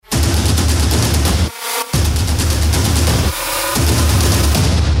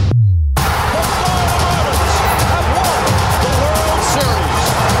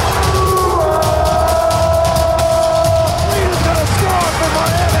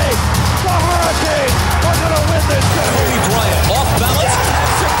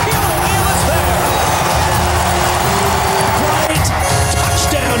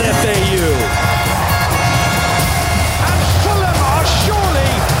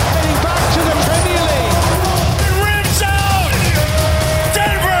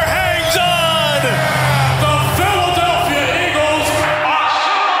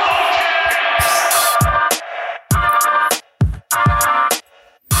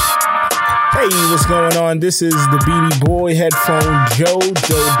Hey, what's going on? This is the BB Boy Headphone Joe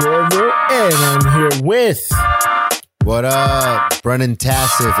Dorville, and I'm here with... What up? Brennan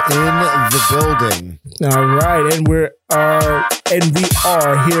Tassif in the building. All right, and we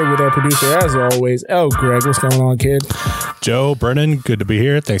are here with our producer, as always, L. Greg. What's going on, kid? Joe, Brennan, good to be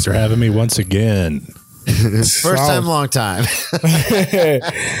here. Thanks for having me once again. First time, long time. We're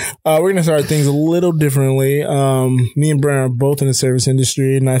going to start things a little differently. Me and Brennan are both in the service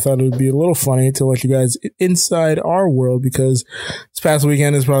industry, and I thought it would be a little funny to let you guys inside our world because this past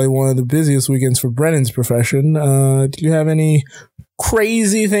weekend is probably one of the busiest weekends for Brennan's profession. Do you have any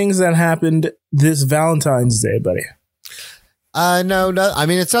crazy things that happened this Valentine's Day, buddy? No. I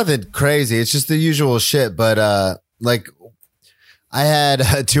mean, it's nothing crazy. It's just the usual shit. But I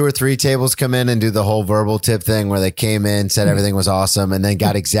had 2 or 3 tables come in and do the whole verbal tip thing where they came in, said everything was awesome, and then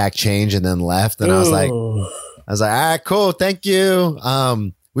got exact change and then left. And I was like, all right, cool. Thank you.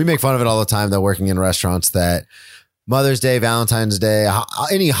 We make fun of it all the time though, working in restaurants, that Mother's Day, Valentine's Day,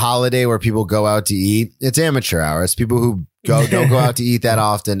 any holiday where people go out to eat, it's amateur hour. It's people who don't go out to eat that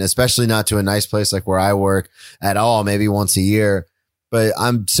often, especially not to a nice place like where I work at all, maybe once a year. But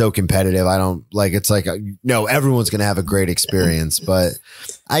I'm so competitive. I don't like, it's like, no, everyone's going to have a great experience. But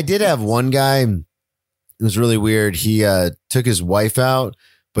I did have one guy, it was really weird. He took his wife out,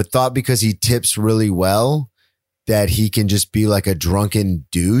 but thought because he tips really well that he can just be like a drunken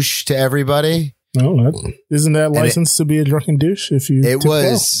douche to everybody. No, isn't that licensed to be a drunken douche? If you, it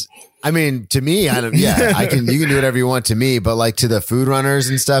was. Well? I mean, to me, you can do whatever you want to me, but like to the food runners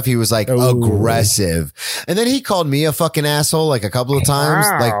and stuff, he was like aggressive. And then he called me a fucking asshole like a couple of times,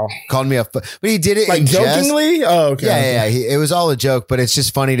 like called me but he did it like in jokingly. Jest. Oh, okay. Yeah. It was all a joke, but it's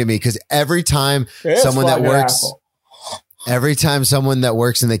just funny to me because every time someone that works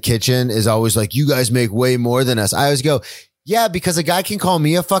in the kitchen is always like, you guys make way more than us. I always go, yeah, because a guy can call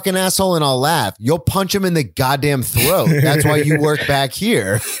me a fucking asshole and I'll laugh. You'll punch him in the goddamn throat. That's why you work back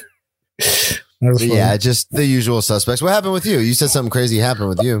here. Yeah, just the usual suspects. What happened with you? You said something crazy happened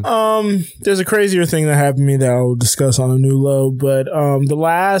with you. There's a crazier thing that happened to me that I'll discuss on a new low. But the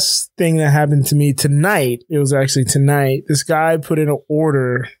last thing that happened to me tonight, it was actually tonight. This guy put in an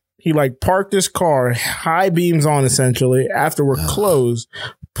order. He like parked his car, high beams on essentially, after we're closed,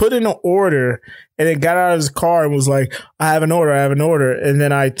 put in an order, and then got out of his car and was like, I have an order. And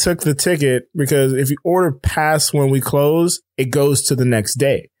then I took the ticket because if you order past when we close, it goes to the next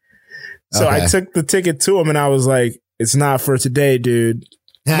day. So I took the ticket to him and I was like, it's not for today, dude.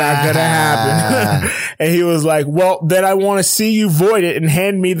 Not going to happen. And he was like, well, then I want to see you void it and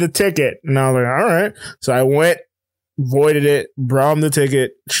hand me the ticket. And I was like, all right. So I went, voided it, brought him the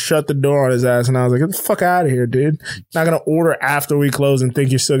ticket, shut the door on his ass. And I was like, get the fuck out of here, dude. Not going to order after we close and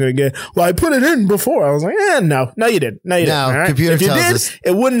think you're still going to get, well, I put it in before. I was like, no, you didn't. No, you didn't. All right? Computer if you tells did, us.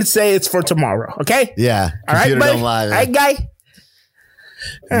 It wouldn't say it's for tomorrow. Okay. Yeah. All right, buddy. Don't lie, all right, guy.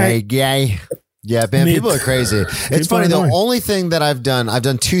 Hey, guy. Yeah, man, people are crazy. It's funny. The only thing that I've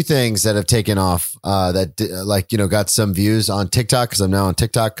done 2 things that have taken off that got some views on TikTok because I'm now on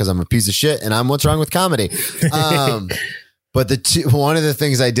TikTok because I'm a piece of shit and I'm what's wrong with comedy. But one of the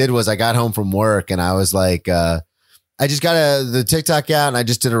things I did was I got home from work and I was like, I just got the TikTok out and I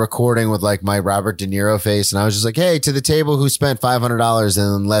just did a recording with like my Robert De Niro face. And I was just like, hey, to the table who spent $500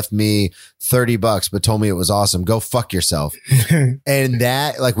 and left me $30, but told me it was awesome. Go fuck yourself. And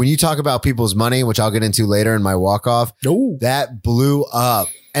that, like, when you talk about people's money, which I'll get into later in my walk off, that blew up.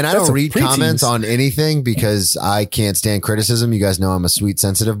 And I don't read comments on anything because I can't stand criticism. You guys know I'm a sweet,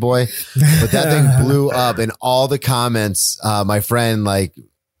 sensitive boy, but that thing blew up and all the comments, my friend, like,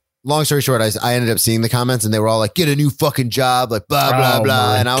 long story short, I ended up seeing the comments and they were all like, get a new fucking job, like blah, blah,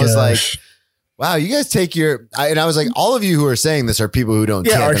 blah. And I was like, wow, you guys take and I was like, all of you who are saying this are people who don't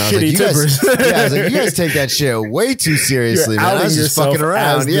tip. And I was like, you guys take that shit way too seriously, man. I was just fucking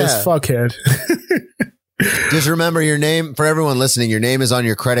around. This fuckhead. Just remember your name for everyone listening. Your name is on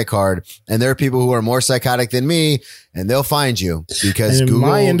your credit card and there are people who are more psychotic than me and they'll find you because Google,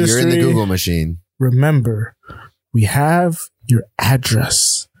 you're in the Google machine. Remember, we have your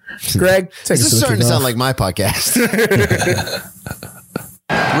address. Greg, take this is starting to sound like my podcast. Ready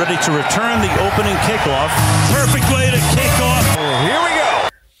to return the opening kickoff. Perfect way to kick off. Here we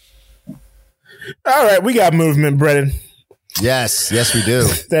go. All right, we got movement, Brennan. Yes, we do.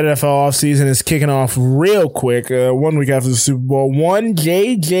 That NFL offseason is kicking off real quick. 1 week after the Super Bowl. One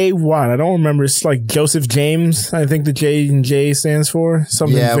J.J. Watt. I don't remember. It's like Joseph James. I think the J and J stands for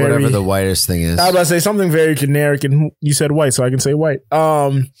something. Yeah, whatever the whitest thing is. I was about to say something very generic, and you said white, so I can say white.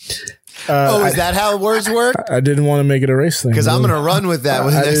 Is that how words work? I didn't want to make it a race thing. Because I'm going to run with that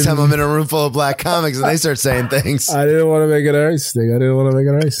when the next time I'm in a room full of black comics and they start saying things. I didn't want to make it a race thing.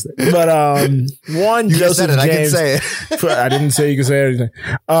 But one you Joseph said it. James. I can say it. I didn't say you could say anything.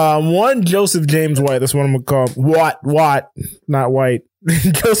 One Joseph James White. That's what I'm going to call him. Watt, not White.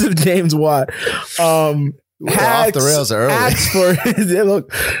 Joseph James Watt. Off the rails early.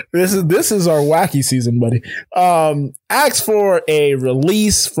 Look, this is our wacky season, buddy. Asked for a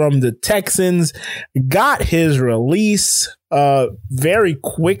release from the Texans, got his release very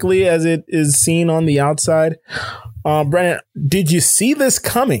quickly as it is seen on the outside. Brennan, did you see this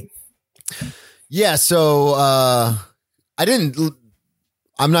coming? Yeah, so I'm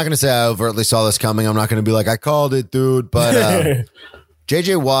not going to say I overtly saw this coming. I'm not going to be like, I called it, dude, but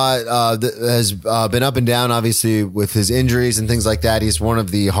JJ Watt has been up and down, obviously, with his injuries and things like that. He's one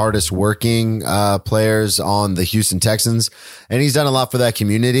of the hardest working players on the Houston Texans, and he's done a lot for that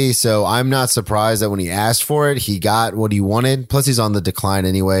community. So I'm not surprised that when he asked for it, he got what he wanted. Plus, he's on the decline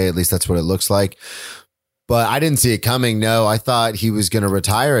anyway. At least that's what it looks like. But I didn't see it coming. No, I thought he was going to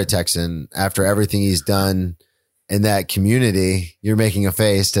retire a Texan after everything he's done in that community. You're making a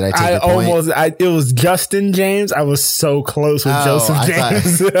face. Did I take the point? It was Justin James. I was so close with Joseph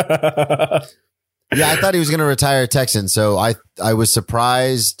James. Yeah, I thought he was going to retire a Texan, so I was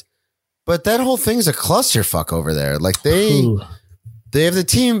surprised. But that whole thing's a clusterfuck over there. Like they have the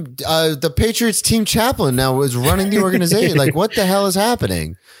team, the Patriots team chaplain now is running the organization. Like, what the hell is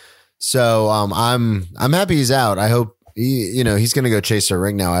happening? So I'm happy he's out. I hope he's going to go chase a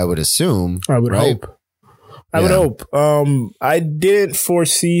ring now. I would assume. I would hope. I would hope. I didn't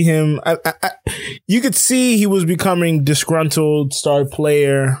foresee him. You could see he was becoming disgruntled star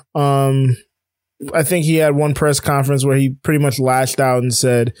player. I think he had one press conference where he pretty much lashed out and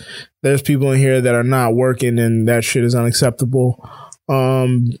said, "There's people in here that are not working, and that shit is unacceptable."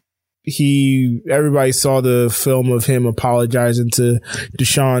 Everybody saw the film of him apologizing to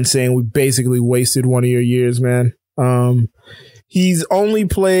Deshaun, saying, "We basically wasted one of your years, man." He's only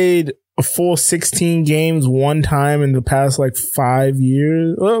played a full 16 games one time in the past 5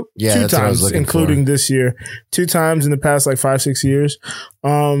 years. Well, two times, including this year. 2 times in the past 5-6 years.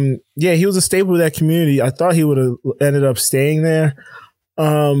 He was a staple of that community. I thought he would have ended up staying there.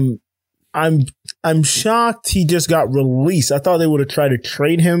 I'm shocked he just got released. I thought they would have tried to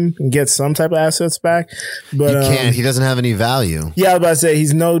trade him and get some type of assets back, but he can't. He doesn't have any value. Yeah, I was about to say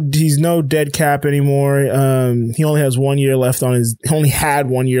he's no dead cap anymore. He only has 1 year left on his. He only had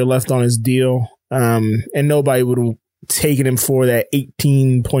 1 year left on his deal, and nobody would have taken him for that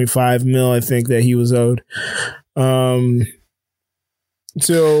 $18.5 million I think that he was owed.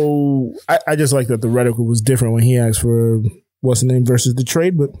 So I just like that the rhetoric was different when he asked for what's the name versus the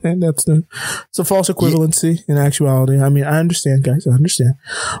trade, but it's a false equivalency in actuality. I mean, I understand, guys. I understand.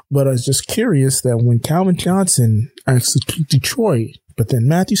 But I was just curious that when Calvin Johnson actually took Detroit, but then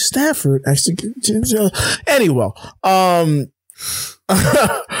Matthew Stafford actually anyway. Where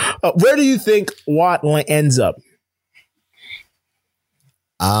do you think Watt ends up?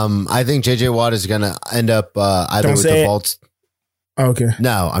 I think JJ Watt is going to end up either with the Vaults. Okay.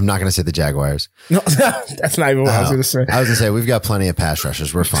 No, I'm not going to say the Jaguars. No, that's not even what I was going to say. I was going to say we've got plenty of pass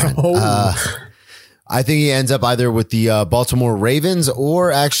rushers. We're fine. I think he ends up either with the Baltimore Ravens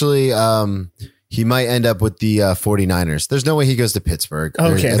or actually he might end up with the 49ers. There's no way he goes to Pittsburgh.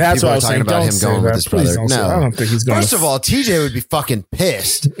 Okay, that's what I was talking about him going with his brother. No, I don't think he's going. First of all, TJ would be fucking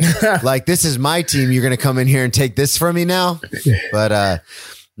pissed. Like, this is my team. You're going to come in here and take this from me now? But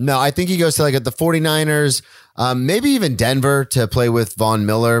no, I think he goes to the 49ers. Maybe even Denver to play with Von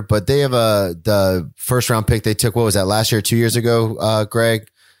Miller, but they have the first round pick they took. What was that last year, 2 years ago, Greg?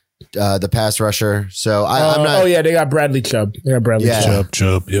 The pass rusher. So I'm not. Oh yeah, they got Bradley Chubb.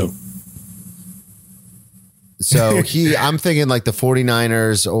 Chubb. Yep. So I'm thinking the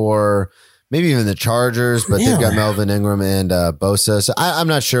 49ers or maybe even the Chargers, but they've got Melvin Ingram and Bosa. So I'm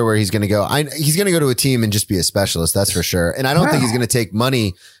not sure where he's going to go. He's going to go to a team and just be a specialist. That's for sure. And I don't think he's going to take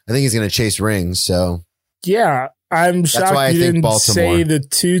money. I think he's going to chase rings. So. Yeah, I'm shocked you didn't say the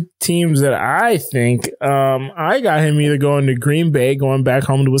two teams that I think. I got him either going to Green Bay, going back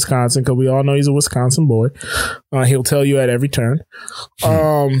home to Wisconsin, because we all know he's a Wisconsin boy. He'll tell you at every turn.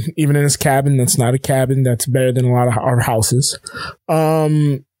 Even in his cabin, that's not a cabin. That's better than a lot of our houses. Or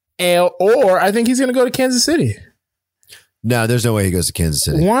I think he's going to go to Kansas City. No, there's no way he goes to Kansas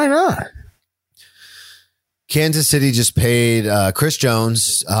City. Why not? Kansas City just paid Chris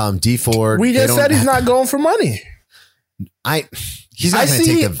Jones, D Ford. We just said he's not going for money. He's not going to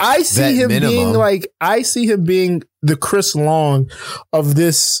take the I see him minimum. being like, I see him being the Chris Long of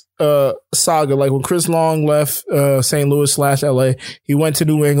this saga. Like when Chris Long left St. Louis / LA, he went to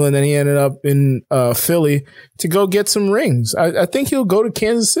New England and he ended up in Philly to go get some rings. I think he'll go to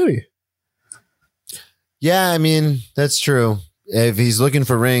Kansas City. Yeah, I mean, that's true. If he's looking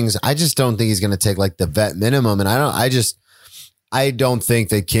for rings, I just don't think he's going to take like the vet minimum. And I don't think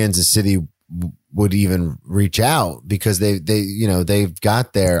that Kansas City would even reach out because they've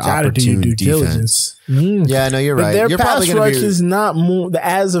got their opportune defense. Yeah, no, you're right. Their you're pass rush is not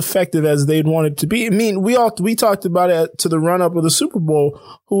as effective as they'd want it to be. I mean, we talked about it to the run up of the Super Bowl.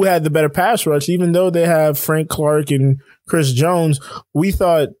 Who had the better pass rush? Even though they have Frank Clark and Chris Jones, we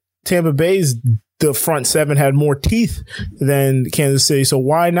thought Tampa Bay's the front seven had more teeth than Kansas City. So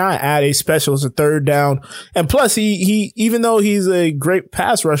why not add a specialist, a third down? And plus he even though he's a great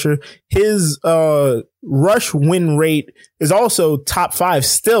pass rusher, his rush win rate is also top 5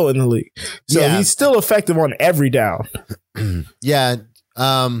 still in the league. So he's still effective on every down. Yeah.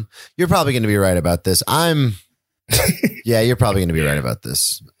 You're probably going to be right about this. You're probably going to be right about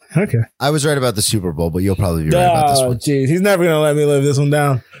this. Okay. I was right about the Super Bowl, but you'll probably be right about this one. Geez, he's never going to let me live this one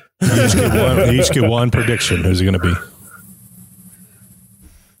down. You each get one prediction. Who's it going to be?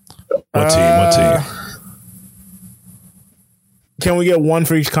 What team? Can we get one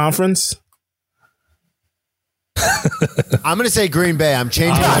for each conference? I'm going to say Green Bay. I'm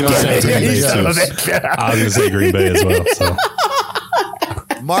changing. I was going to say Green Bay as well. So.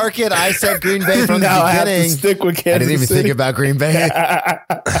 Mark it. I said Green Bay from the beginning. I have to stick with Kansas I didn't even City. think about Green Bay.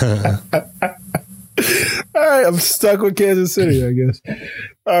 All right, I'm stuck with Kansas City, I guess.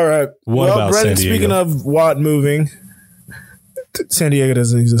 All right. What about Brendan, San Diego? speaking of Watt moving, San Diego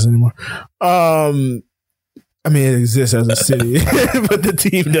doesn't exist anymore. I mean, it exists as a city, but the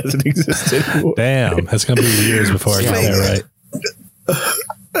team doesn't exist anymore. Damn, that's going to be years before I get that right.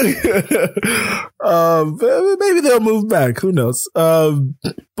 Maybe they'll move back. Who knows?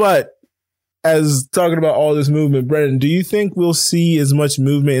 But as talking about all this movement, Brendan, do you think we'll see as much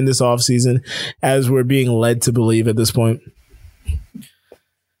movement in this offseason as we're being led to believe at this point?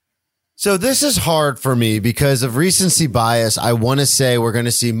 So this is hard for me because of recency bias. I want to say we're going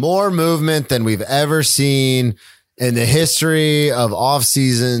to see more movement than we've ever seen in the history of off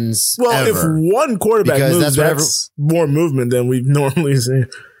seasons. Well, ever. If one quarterback moves, that's more movement than we've normally seen.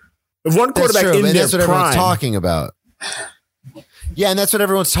 If one quarterback in their that's what prime, everyone's talking about. Yeah, and that's what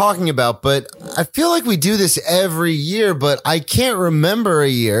everyone's talking about. But I feel like we do this every year, but I can't remember a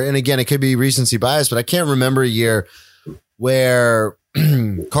year. And again, it could be recency bias, but I can't remember a year where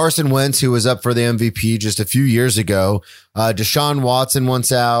Carson Wentz, who was up for the MVP just a few years ago, Deshaun Watson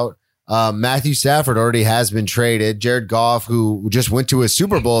wants out. Matthew Stafford already has been traded. Jared Goff, who just went to a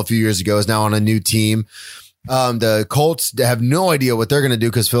Super Bowl a few years ago, is now on a new team. The Colts have no idea what they're going to do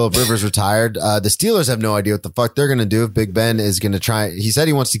because Phillip Rivers retired. The Steelers have no idea what the fuck they're going to do if Big Ben is going to try. He said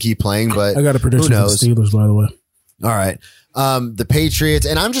he wants to keep playing, but I got a prediction for the Steelers, by the way. All right. The Patriots,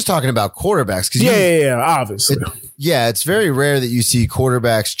 and I'm just talking about quarterbacks. Yeah, obviously. It's very rare that you see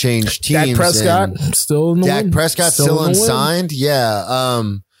quarterbacks change teams. Dak Prescott still in the win. Dak Prescott still unsigned. Yeah.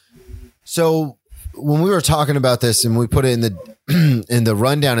 So when we were talking about this and we put it in the in the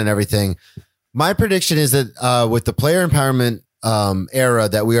rundown and everything, my prediction is that with the player empowerment era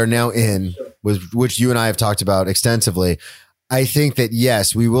that we are now in, which you and I have talked about extensively, I think that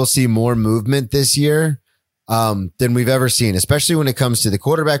yes, we will see more movement this year than we've ever seen, especially when it comes to the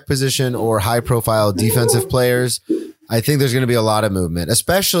quarterback position or high profile defensive players. I think there's going to be a lot of movement,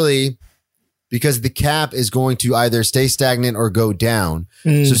 especially because the cap is going to either stay stagnant or go down.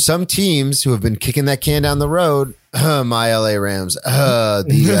 So some teams who have been kicking that can down the road, my LA Rams, the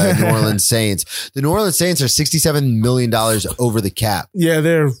New Orleans Saints. The New Orleans Saints are $67 million over the cap. Yeah,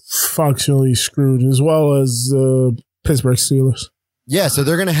 they're functionally screwed, as well as Pittsburgh Steelers. Yeah, so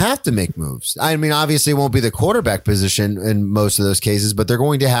they're going to have to make moves. I mean, obviously it won't be the quarterback position in most of those cases, but they're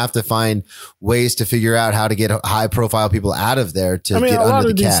going to have to find ways to figure out how to get high profile people out of there to get under the cap. A lot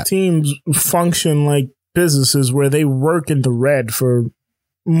of these teams function like businesses where they work in the red for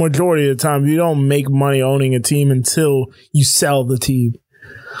majority of the time. You don't make money owning a team until you sell the team.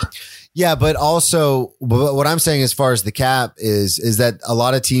 Yeah, but also what I'm saying as far as the cap is that a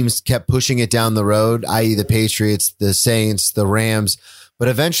lot of teams kept pushing it down the road, i.e. the Patriots, the Saints, the Rams. But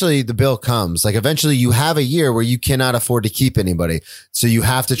eventually the bill comes. Like eventually you have a year where you cannot afford to keep anybody. So you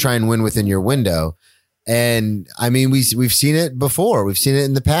have to try and win within your window. And I mean, we've seen it before. We've seen it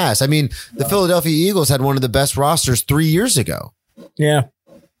in the past. I mean, the Philadelphia Eagles had one of the best rosters 3 years ago. Yeah.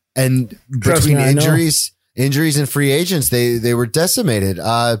 And between injuries injuries and free agents, they were decimated.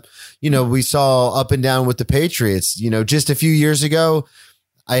 We saw up and down with the Patriots, just a few years ago.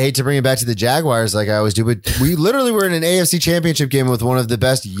 I hate to bring it back to the Jaguars like I always do, but we literally were in an AFC championship game with one of the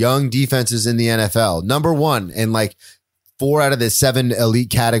best young defenses in the NFL. Number one in like 4 out of the 7 elite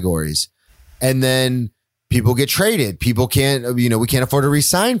categories. And then people get traded. People can't, we can't afford to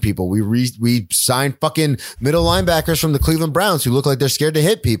re-sign people. We signed fucking middle linebackers from the Cleveland Browns who look like they're scared to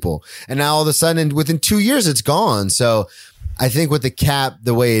hit people. And now all of a sudden, within 2 years, it's gone. So I think with the cap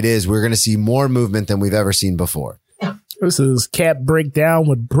the way it is, we're going to see more movement than we've ever seen before. This is Cap Breakdown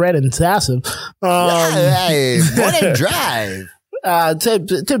with Brett and Tassim. Morning drive.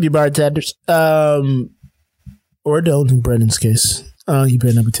 Tip your bartenders. Or don't in Brendan's case. You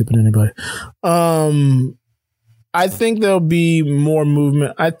better not be tipping anybody. I think there'll be more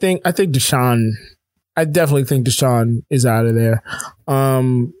movement. I think Deshaun. I definitely think Deshaun is out of there.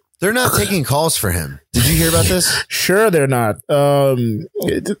 They're not taking calls for him. Did you hear about this? Sure, they're not. Time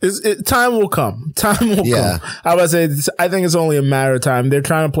will come. Time will come. I would say I think it's only a matter of time. They're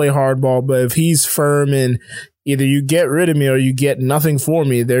trying to play hardball, but if he's firm and either you get rid of me or you get nothing for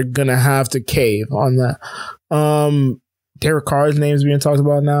me, they're gonna have to cave on that. Derek Carr's name is being talked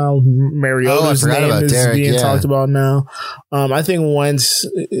about now. Mariota's name is being talked about now. I think Wentz.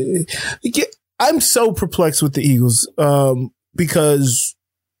 I'm so perplexed with the Eagles because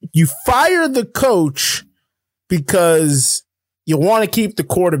you fire the coach because you want to keep the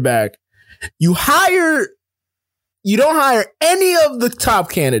quarterback. You don't hire any of the top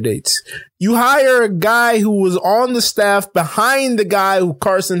candidates. You hire a guy who was on the staff behind the guy who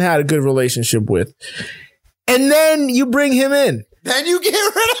Carson had a good relationship with. And then you bring him in. Then you get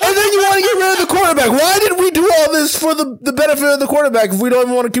rid of him. And then you want to get rid of the quarterback. Why did we do all this for the benefit of the quarterback if we don't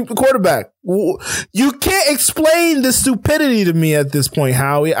even want to keep the quarterback? You can't explain the stupidity to me at this point,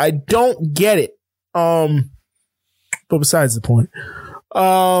 Howie. I don't get it. But besides the point,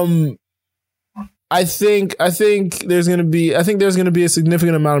 I think there's going to be a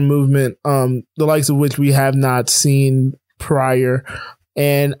significant amount of movement, the likes of which we have not seen prior.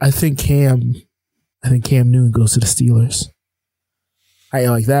 And I think Cam Newton goes to the Steelers. How you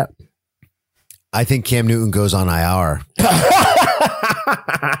like that? I think Cam Newton goes on IR.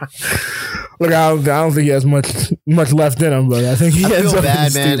 Look, I don't think he has much left in him, but I think he has. I feel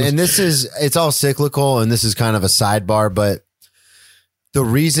bad, man. And it's all cyclical, and this is kind of a sidebar, but the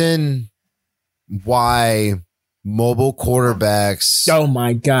reason why mobile quarterbacks. Oh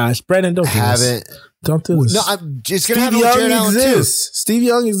my gosh, Brandon, don't do this. No, I'm just gonna have Jared Allen too. Steve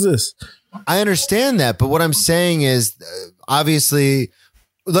Young exists. I understand that, but what I'm saying is, obviously,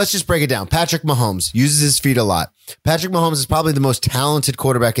 let's just break it down. Patrick Mahomes uses his feet a lot. Patrick Mahomes is probably the most talented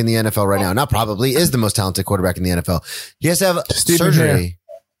quarterback in the NFL right now. Not probably, is the most talented quarterback in the NFL. He has to have surgery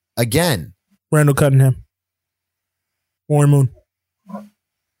again. Randall Cunningham. Warren Moon.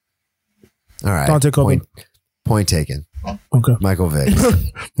 All right. Dante Copeland. Point taken. Okay. Michael Vick.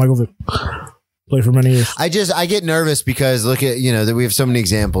 Michael Vick. Played for many years. I get nervous because look at, that we have so many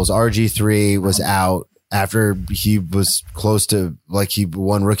examples. RG3 was out after he was close to, like, he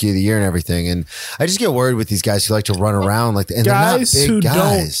won Rookie of the Year and everything. And I just get worried with these guys who like to run around like that. And guys they're not big who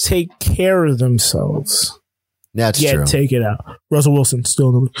guys. don't take care of themselves. That's true. Take it out. Russell Wilson still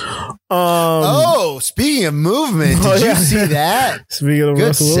in the league. Speaking of movement, did you see that? Speaking of good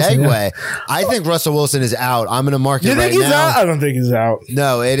Russell segue. Wilson, yeah. I think Russell Wilson is out. I'm going to mark it right now. You think he's out? I don't think he's out.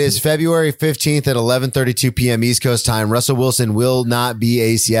 No, it is February 15th at 11:32 p.m. East Coast time. Russell Wilson will not be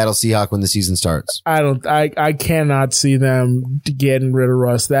a Seattle Seahawk when the season starts. I cannot see them getting rid of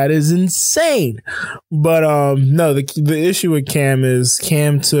Russ. That is insane. But no, the issue with Cam is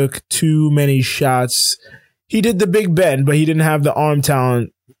Cam took too many shots. He did the Big Ben, but he didn't have the arm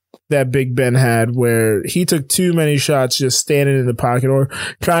talent that Big Ben had, where he took too many shots just standing in the pocket or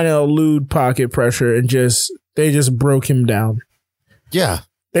trying to elude pocket pressure, and they just broke him down. Yeah.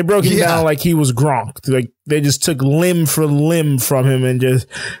 They broke him down like he was Gronk. Like they just took limb for limb from him, and just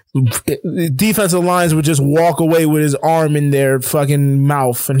defensive lines would just walk away with his arm in their fucking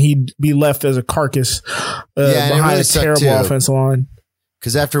mouth, and he'd be left as a carcass behind a terrible offensive line.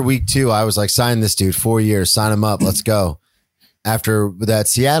 Because after week 2, I was like, sign this dude, 4 years, sign him up, let's go. After that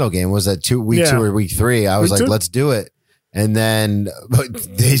Seattle game, was that week 2 or week 3? I was like, let's do it. And then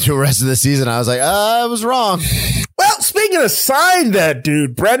the rest of the season, I was like, I was wrong. Well, speaking of sign that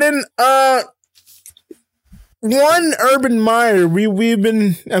dude, Brendan, Urban Meyer, we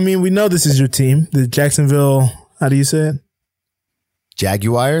know this is your team, the Jacksonville, how do you say it?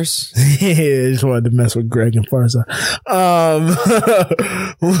 Jaguars? I just wanted to mess with Greg and Farza.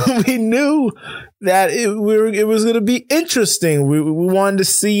 We knew that it was going to be interesting. We wanted to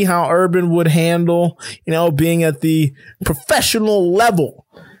see how Urban would handle, being at the professional level.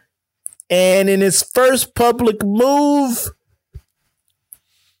 And in his first public move,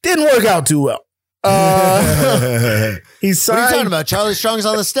 didn't work out too well. He signed. What are you talking about? Charlie Strong's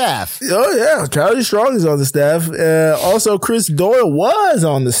on the staff. Oh yeah, Charlie Strong is on the staff. Also, Chris Doyle was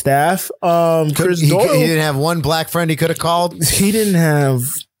on the staff. Chris Doyle, he didn't have one black friend he could have called. He didn't have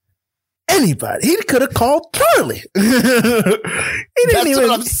anybody. He could have called Charlie. He didn't even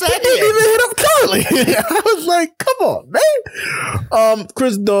hit up Charlie. I was like, come on, man.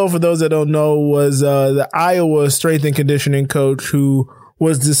 Chris Doyle, for those that don't know, was the Iowa strength and conditioning coach who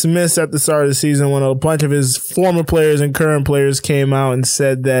was dismissed at the start of the season when a bunch of his former players and current players came out and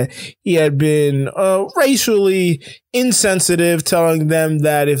said that he had been racially insensitive, telling them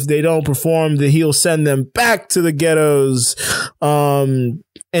that if they don't perform, that he'll send them back to the ghettos,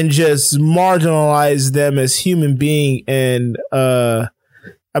 and just marginalize them as human being. And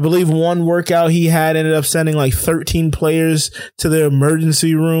I believe one workout he had ended up sending like 13 players to the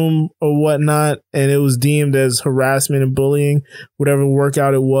emergency room or whatnot, and it was deemed as harassment and bullying, whatever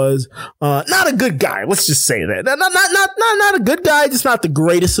workout it was. Not a good guy. Let's just say that. Not a good guy. Just not the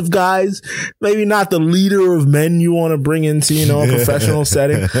greatest of guys. Maybe not the leader of men you want to bring into, a professional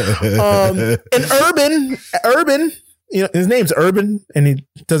setting. And Urban, his name's Urban, and he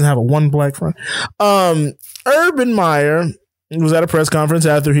doesn't have a one black friend. Urban Meyer was at a press conference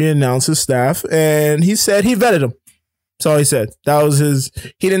after he announced his staff, and he said he vetted him. That's all he said. That was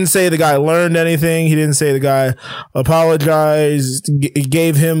he didn't say the guy learned anything. He didn't say the guy apologized. He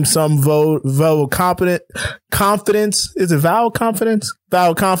gave him some vote confidence. Is it vow confidence?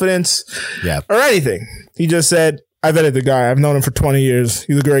 Vow confidence. Yeah. Or anything. He just said, I vetted the guy. I've known him for 20 years.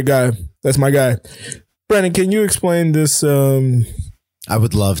 He's a great guy. That's my guy. Brandon, can you explain this? I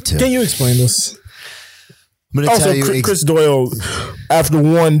would love to. Can you explain this? I'm going to tell you. Chris Doyle, after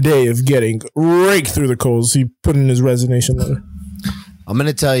one day of getting raked through the coals, he put in his resignation letter. I'm going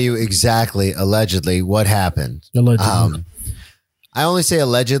to tell you exactly, allegedly, what happened. Allegedly. I only say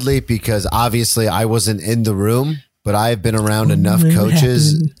allegedly because obviously I wasn't in the room, but I've been around enough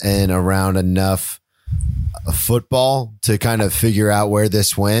coaches and around enough football to kind of figure out where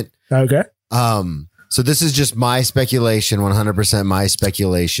this went. Okay. So this is just my speculation, 100% my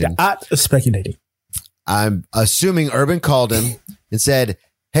speculation. Speculating. I'm assuming Urban called him and said,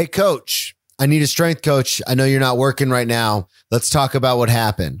 hey, coach, I need a strength coach. I know you're not working right now. Let's talk about what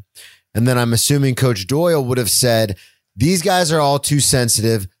happened. And then I'm assuming Coach Doyle would have said, these guys are all too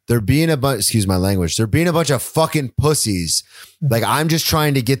sensitive. They're being excuse my language. They're being a bunch of fucking pussies. Like, I'm just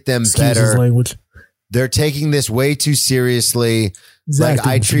trying to get them better. Language. They're taking this way too seriously. Exactly. Like,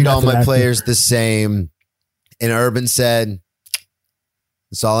 I treat all my players the same. And Urban said,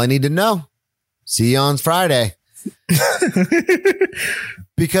 that's all I need to know. See you on Friday.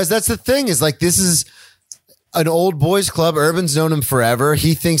 Because that's the thing is, like, this is an old boys club. Urban's known him forever.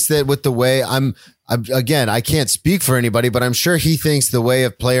 He thinks that with the way again, I can't speak for anybody, but I'm sure he thinks the way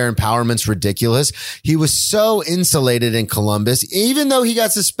of player empowerment's ridiculous. He was so insulated in Columbus, even though he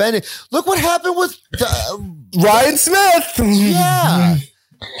got suspended. Look what happened with Ryan Smith. Yeah.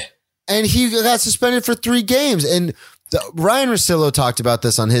 And he got suspended for 3 games. And Ryan Russillo talked about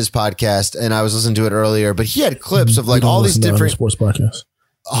this on his podcast, and I was listening to it earlier, but he had clips of like all these different sports podcasts,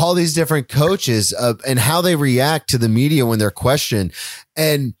 all these different coaches and how they react to the media when they're questioned.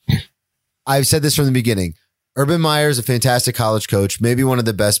 And I've said this from the beginning. Urban Meyer is a fantastic college coach, maybe one of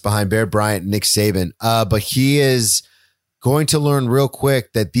the best behind Bear Bryant and Nick Saban. But he is going to learn real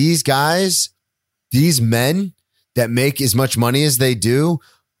quick that these guys, these men that make as much money as they do,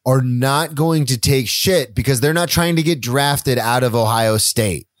 are not going to take shit because they're not trying to get drafted out of Ohio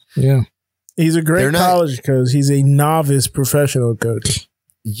State. Yeah. He's a great college coach. He's a novice professional coach.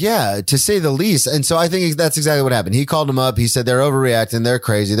 Yeah, to say the least. And so I think that's exactly what happened. He called them up. He said, they're overreacting. They're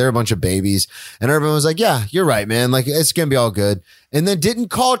crazy. They're a bunch of babies. And Urban was like, yeah, you're right, man. Like, it's going to be all good. And then didn't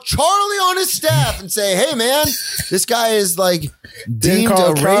call Charlie on his staff and say, hey, man, this guy is like deemed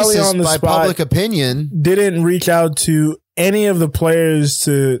a racist by public opinion. Didn't reach out to any of the players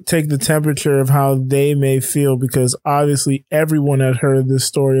to take the temperature of how they may feel, because obviously everyone had heard this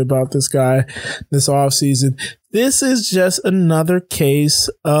story about this guy this offseason. This is just another case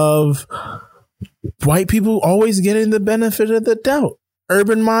of white people always getting the benefit of the doubt.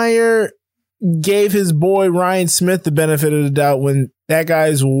 Urban Meyer gave his boy Ryan Smith the benefit of the doubt when that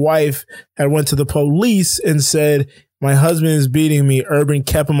guy's wife had went to the police and said, my husband is beating me. Urban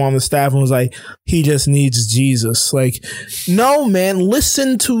kept him on the staff and was like, he just needs Jesus. Like, no, man,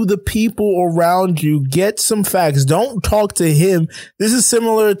 listen to the people around you. Get some facts. Don't talk to him. This is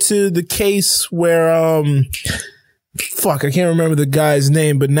similar to the case where, I can't remember the guy's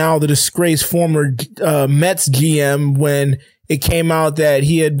name, but now the disgraced former Mets GM, when it came out that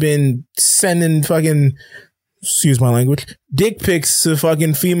he had been sending fucking, excuse my language, dick pics to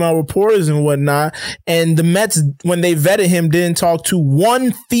fucking female reporters and whatnot. And the Mets, when they vetted him, didn't talk to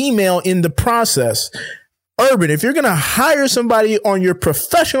one female in the process. Urban, if you're going to hire somebody on your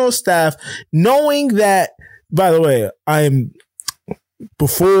professional staff, knowing that, by the way,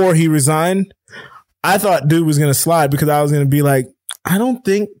 before he resigned, I thought dude was going to slide because I was going to be like, I don't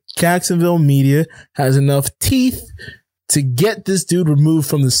think Jacksonville media has enough teeth to get this dude removed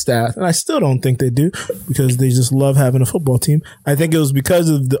from the staff. And I still don't think they do because they just love having a football team. I think it was because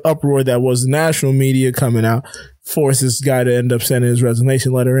of the uproar that was the national media coming out, forced this guy to end up sending his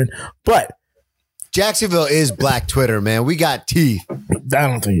resignation letter in. But Jacksonville is Black Twitter, man. We got teeth. I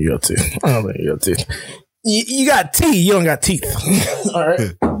don't think you got teeth. You got teeth. You don't got teeth. All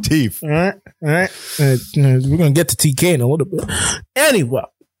right. Teeth. All right. We're going to get to TK in a little bit. Anyway.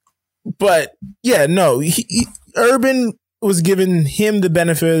 But yeah, no, Urban was giving him the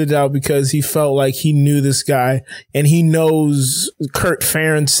benefit of the doubt because he felt like he knew this guy and he knows Kirk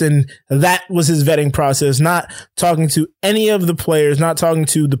Ferentz, and that was his vetting process, not talking to any of the players, not talking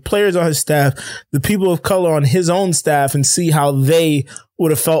to the players on his staff, the people of color on his own staff, and see how they would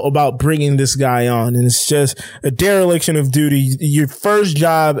have felt about bringing this guy on. And it's just a dereliction of duty. Your first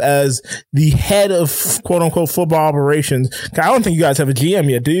job as the head of quote unquote football operations. I don't think you guys have a GM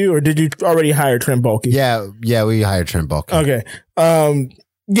yet, do you? Or did you already hire Trent Baalke? Yeah, we hired Trent Baalke. Okay.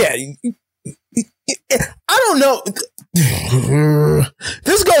 Yeah. I don't know.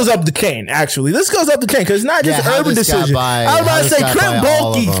 This goes up the chain, actually. This goes up the chain because it's not just an Urban decision. I was about to say Trent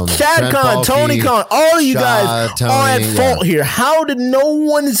Baalke, Chad Khan, Tony Khan, all of you guys are at fault here. How did no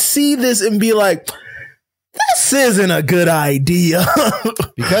one see this and be like, this isn't a good idea?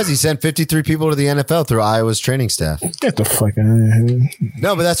 Because he sent 53 people to the NFL through Iowa's training staff. Get the fuck out of here.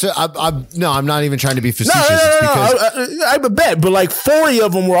 No, but that's I'm not even trying to be facetious. No. I bet, but like 40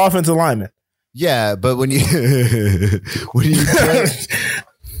 of them were offensive linemen. Yeah, but but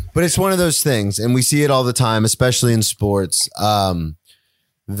it's one of those things, and we see it all the time, especially in sports,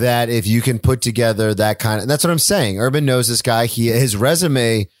 that if you can put together that kind of, that's what I'm saying. Urban knows this guy. His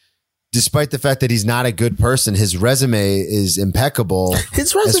resume, despite the fact that he's not a good person, his resume is impeccable.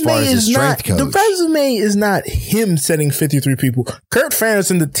 His resume is not, the resume is not him sending 53 people. Kirk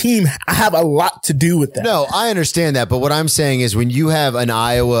Ferentz and the team have a lot to do with that. No, I understand that. But what I'm saying is when you have an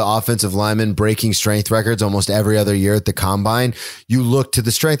Iowa offensive lineman breaking strength records almost every other year at the combine, you look to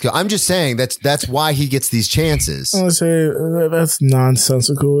the strength. I'm just saying that's why he gets these chances. I would say that's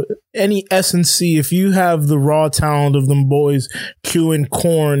nonsensical. Any S&C, if you have the raw talent of them boys queuing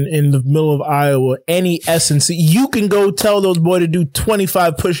corn in the middle of Iowa, any S&C, you can go tell those boys to do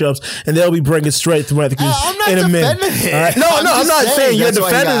 25 push-ups and they'll be bringing straight to in a minute. All right? No, I'm not saying you're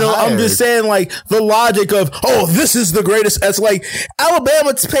defending them. I'm just saying like the logic of, this is the greatest S. Like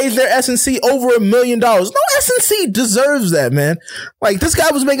Alabama pays their S&C over $1 million. No, S&C deserves that, man. Like this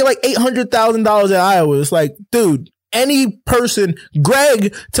guy was making like $800,000 at Iowa. It's like, dude, any person,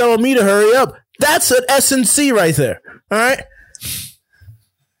 Greg telling me to hurry up, that's an S&C right there. All right?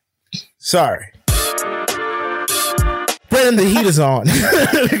 Sorry. Brennan, the heat is on.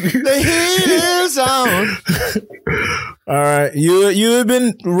 The heat is on. All right. You have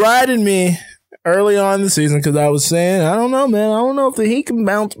been riding me early on in the season because I was saying, I don't know, man. I don't know if the Heat can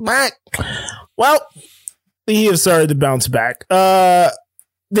bounce back. Well, the Heat have started to bounce back.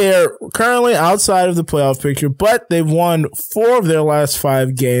 They're currently outside of the playoff picture, but they've won 4 of their last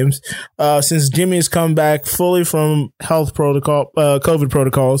 5 games. Since Jimmy has come back fully from COVID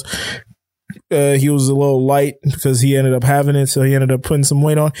protocols. He was a little light because he ended up having it, so he ended up putting some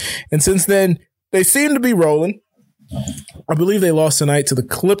weight on. And since then, they seem to be rolling. I believe they lost tonight to the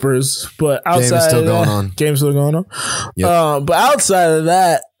Clippers, but outside of that, game's still going on. Yep. But outside of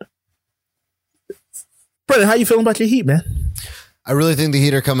that, Brennan, how you feeling about your Heat, man? I really think the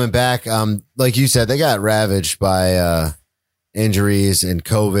Heat are coming back. Like you said, they got ravaged by injuries and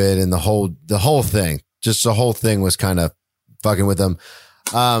COVID and the whole thing. Just the whole thing was kind of fucking with them.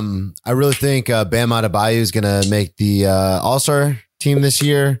 I really think Bam Adebayo is going to make the All-Star team this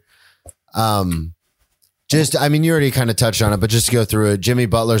year. You already kind of touched on it, but just to go through it, Jimmy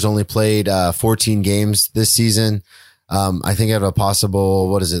Butler's only played 14 games this season. I think I have a possible,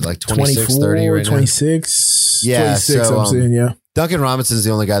 26, 30 right 26, now? Yeah, 26, I'm saying, yeah. Duncan Robinson is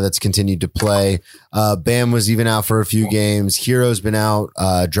the only guy that's continued to play. Bam was even out for a few games. Hero's been out.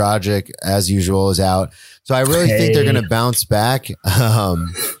 Dragic, as usual, is out. So I really think they're going to bounce back.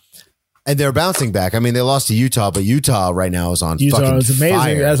 And they're bouncing back. I mean, they lost to Utah, but Utah right now is on fucking is amazing,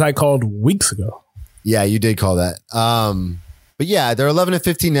 fire. as I called weeks ago. Yeah, you did call that. But yeah, they're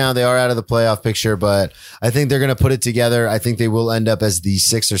 11-15 now. They are out of the playoff picture, but I think they're going to put it together. I think they will end up as the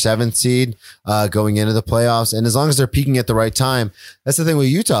 6th or 7th seed going into the playoffs. And as long as they're peaking at the right time, that's the thing with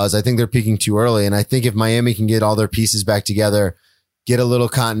Utah is I think they're peaking too early. And I think if Miami can get all their pieces back together, get a little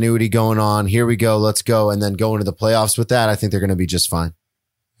continuity going on, here we go, let's go, and then go into the playoffs with that, I think they're going to be just fine.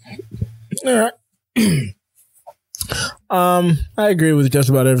 All right. I agree with just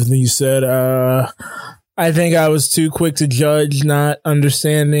about everything you said. I think I was too quick to judge, not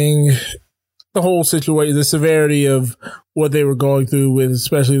understanding the whole situation, the severity of what they were going through with,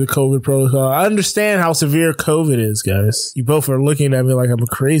 especially the COVID protocol. I understand how severe COVID is, guys. You both are looking at me like I'm a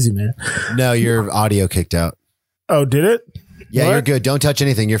crazy man. No, your audio kicked out. Oh, did it? Yeah, what? You're good. Don't touch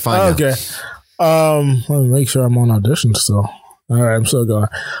anything. You're fine. Okay. Let me make sure I'm on audition still. All right, I'm still going.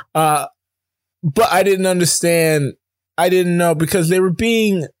 But I didn't understand. I didn't know because they were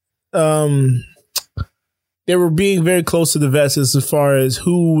being very close to the vest as far as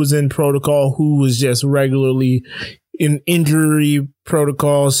who was in protocol, who was just regularly in injury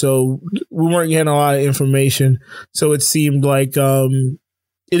protocol. So we weren't getting a lot of information. So it seemed like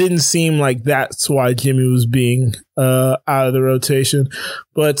it didn't seem like that's why Jimmy was being out of the rotation.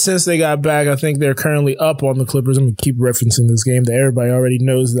 But since they got back, I think they're currently up on the Clippers. I'm going to keep referencing this game that everybody already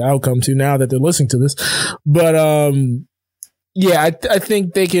knows the outcome to now that they're listening to this. But yeah, I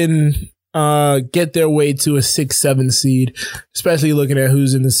think they can get their way to a 6-7 seed, especially looking at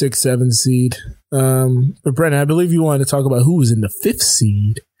who's in the 6-7 seed. But Brennan, I believe you wanted to talk about who was in the 5th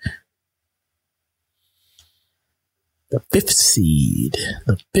seed. The 5th seed.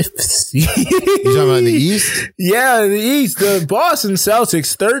 The 5th seed. You talking about the East? Yeah, the East. The Boston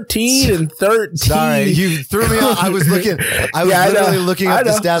Celtics, 13-13. Sorry, you threw me off. I was looking. I was literally looking up the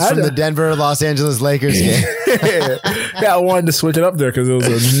stats from the Denver Los Angeles Lakers game. Yeah, I wanted to switch it up there because it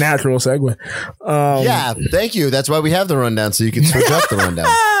was a natural segue. Yeah, thank you. That's why we have the rundown, so you can switch up the rundown.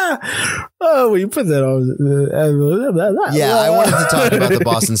 Oh, well, you put that on. Yeah, I wanted to talk about the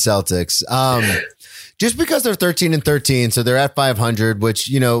Boston Celtics. Just because they're 13-13, so they're at 500, which,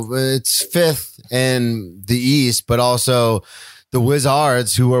 you know, it's 5th in the East, but also the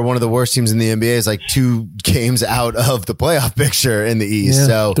Wizards, who are one of the worst teams in the NBA, is like 2 games out of the playoff picture in the East. Yeah,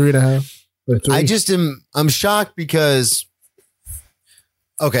 so 3.5. I'm shocked because,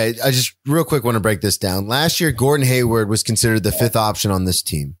 okay, I just real quick want to break this down. Last year, Gordon Hayward was considered the 5th option on this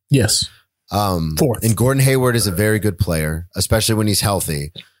team. Yes. 4th. And Gordon Hayward is a very good player, especially when he's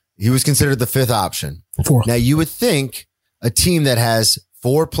healthy. He was considered the 5th option. 4th. Now, you would think a team that has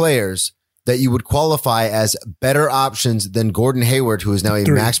 4 players that you would qualify as better options than Gordon Hayward, who is now a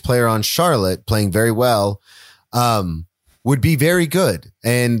 3 max player on Charlotte, playing very well, would be very good.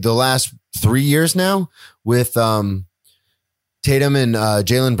 And the last 3 years now with Tatum and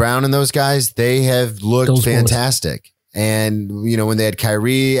Jaylen Brown and those guys, they have looked fantastic. And, you know, when they had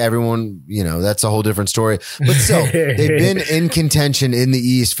Kyrie, everyone, you know, that's a whole different story. But still, they've been in contention in the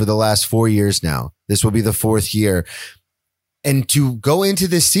East for the last 4 years now. This will be the 4th year. And to go into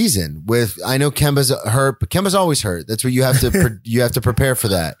this season with, I know Kemba's hurt, but Kemba's always hurt. That's what you have to, you have to prepare for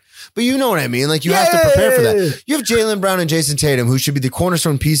that. But you know what I mean? Like, you have to prepare for that. You have Jaylen Brown and Jason Tatum, who should be the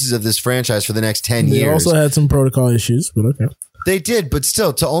cornerstone pieces of this franchise for the next 10 years. They also had some protocol issues, but okay. They did, but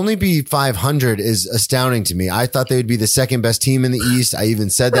still, to only be 500 is astounding to me. I thought they would be the 2nd best team in the East. I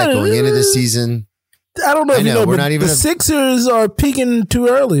even said that going into this season. I don't know if you know, we're but not even the Sixers are peaking too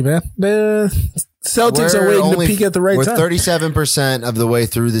early, man. The Celtics are waiting to peak at the right time. We're 37% of the way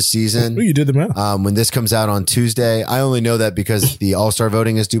through the season. You did the math. When this comes out on Tuesday, I only know that because the All-Star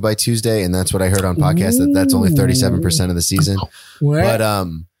voting is due by Tuesday, and that's what I heard on podcasts, that's only 37% of the season. What? But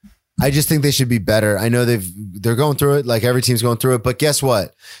I just think they should be better. I know they're going through it, like every team's going through it, but guess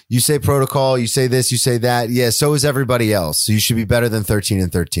what? You say protocol, you say this, you say that. Yeah, so is everybody else. So you should be better than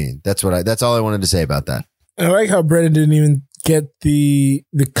 13-13. That's all I wanted to say about that. I like how Brennan didn't even get the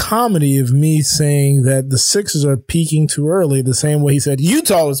comedy of me saying that the Sixers are peaking too early, the same way he said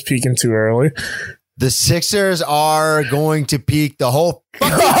Utah was peaking too early. The Sixers are going to peak the whole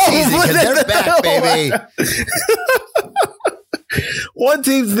fucking season because they're back, baby. One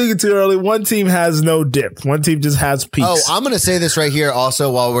team's peaking too early. One team has no dip. One team just has peaks. Oh, I'm going to say this right here also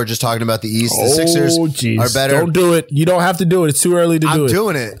while we're just talking about the East. The Sixers are better. Don't do it. You don't have to do it. It's too early to do it. I'm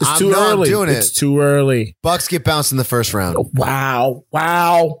doing it. It's too early. I'm doing it. It's too early. Bucks get bounced in the first round. Wow.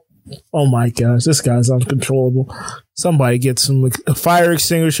 Oh my gosh. This guy's uncontrollable. Somebody get a fire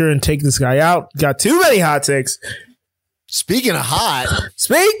extinguisher and take this guy out. Got too many hot takes. Speaking of hot,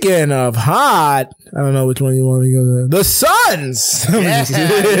 I don't know which one you want to go to. The Suns.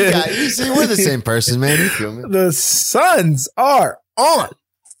 Yeah, you see, we're the same person, man. You feel me? The Suns are on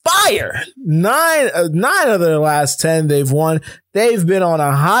fire. 9 of their last 10 they've won. They've been on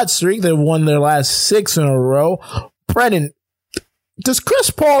a hot streak. They've won their last 6 in a row. Brendan, does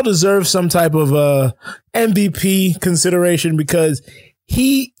Chris Paul deserve some type of MVP consideration? Because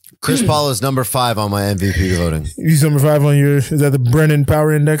Chris Paul is number 5 on my MVP voting. He's number 5 on your, is that the Brennan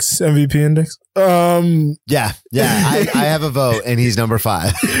Power Index, MVP Index? Yeah. I have a vote and he's number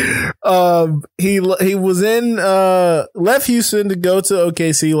 5. He was in, left Houston to go to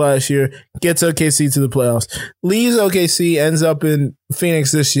OKC last year, gets OKC to the playoffs, leaves OKC, ends up in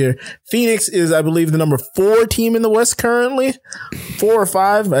Phoenix this year. Phoenix is, I believe, the number 4 team in the West currently, 4 or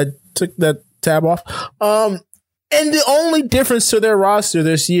 5. I took that tab off. And the only difference to their roster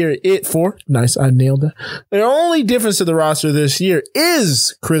this year, nice, I nailed that. The only difference to the roster this year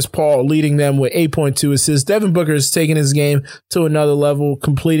is Chris Paul leading them with 8.2 assists. Devin Booker is taking his game to another level,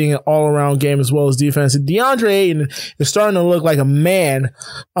 completing an all-around game as well as defense. And DeAndre Ayton is starting to look like a man,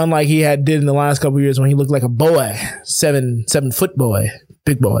 unlike he did in the last couple of years when he looked like a boy, 7-foot boy,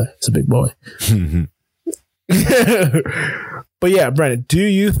 big boy. It's a big boy. But yeah, Brennan, do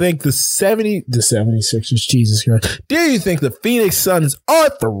you think the 76ers, Jesus Christ, do you think the Phoenix Suns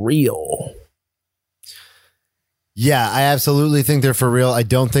are for real? Yeah, I absolutely think they're for real. I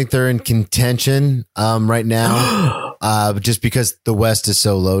don't think they're in contention right now, just because the West is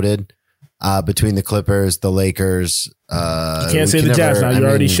so loaded between the Clippers, the Lakers. You can't say the Jazz now. You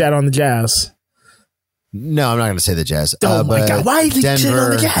already shat on the Jazz. No, I'm not going to say the Jazz. Oh my God! Why did you shit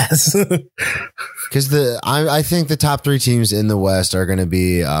on the Jazz? Because I think the top 3 teams in the West are going to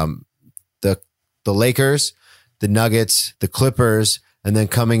be the Lakers, the Nuggets, the Clippers, and then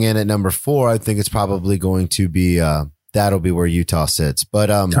coming in at number 4, I think it's probably going to be that'll be where Utah sits. But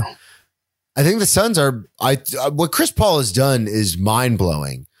I think the Suns are. What Chris Paul has done is mind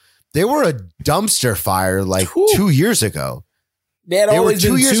blowing. They were a dumpster fire like 2 years ago. They were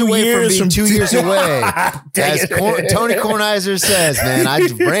 2 years away from being 2 years away. As Tony Kornheiser says, man, I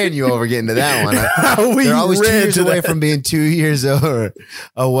ran you over getting to that one. They're always 2 years away from being 2 years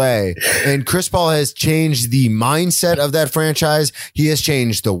away. And Chris Paul has changed the mindset of that franchise. He has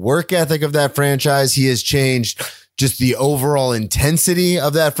changed the work ethic of that franchise. He has changed just the overall intensity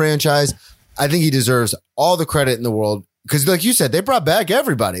of that franchise. I think he deserves all the credit in the world. Because like you said, they brought back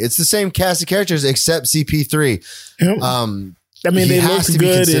everybody. It's the same cast of characters except CP3. Yep. I mean, they looked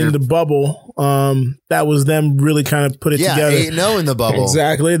good in the bubble. That was them really kind of put it together. 8-0 in the bubble.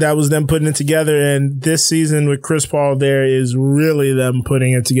 Exactly. That was them putting it together. And this season with Chris Paul there is really them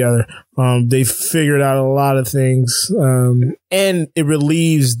putting it together. They figured out a lot of things. And it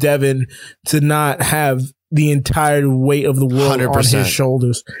relieves Devin to not have the entire weight of the world 100%. On his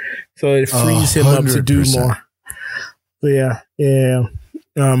shoulders. So it frees him up to do more. But yeah.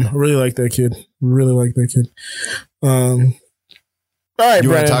 Really like that kid. All right, you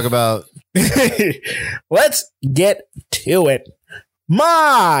want to talk about? Let's get to it.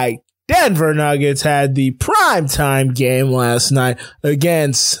 My Denver Nuggets had the primetime game last night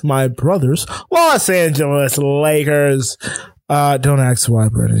against my brothers, Los Angeles Lakers. Don't ask why,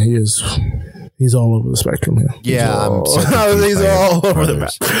 Brennan. He's all over the spectrum here. Yeah, he's all over the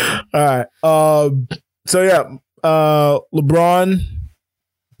map. All right. So yeah, LeBron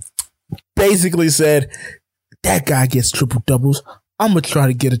basically said that guy gets triple doubles. I'm going to try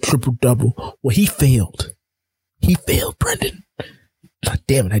to get a triple-double. Well, he failed. Brendan. God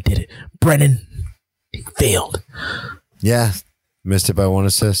damn it, I did it. Brennan, he failed. Yeah, missed it by 1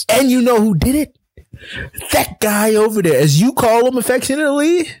 assist. And you know who did it? That guy over there, as you call him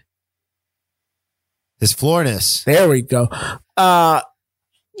affectionately. His floorness. There we go.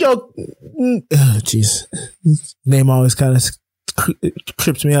 Jeez. Name always kind of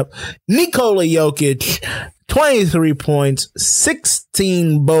trips me up. Nikola Jokic, 23 points,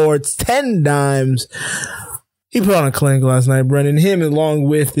 16 boards, 10 dimes. He put on a clinic last night, Brendan. Him along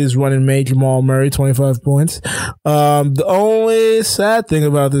with his running mate, Jamal Murray, 25 points. The only sad thing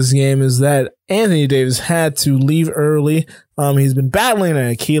about this game is that Anthony Davis had to leave early. He's been battling an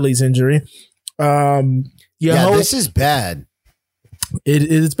Achilles injury. This is bad.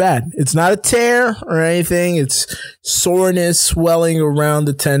 It's bad. It's not a tear or anything. It's soreness, swelling around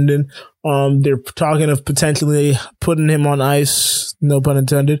the tendon. They're talking of potentially putting him on ice, no pun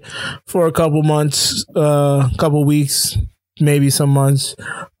intended, for a couple months, couple weeks, maybe some months,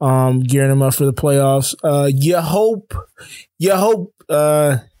 gearing him up for the playoffs. You hope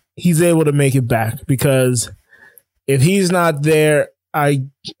he's able to make it back, because if he's not there, I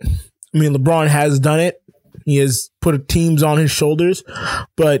mean, LeBron has done it. He has put teams on his shoulders,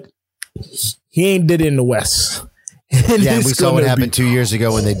 but he ain't did it in the West. Yeah, we saw what happened 2 years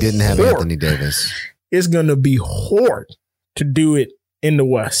ago when they didn't have Anthony Davis. It's going to be hard to do it in the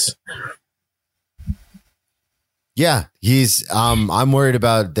West. Yeah, he's. I'm worried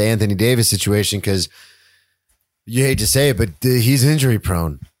about the Anthony Davis situation because you hate to say it, but he's injury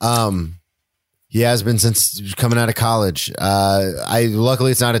prone. He has been since coming out of college.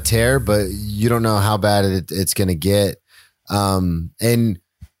 Luckily it's not a tear, but you don't know how bad it's going to get. And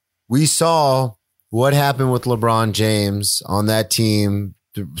we saw what happened with LeBron James on that team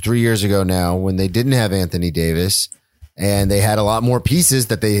 3 years ago now when they didn't have Anthony Davis. And they had a lot more pieces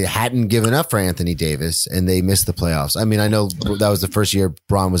that they hadn't given up for Anthony Davis, and they missed the playoffs. I mean, I know that was the first year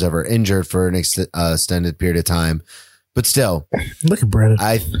Bron was ever injured for an extended period of time, but still, look at Brandon.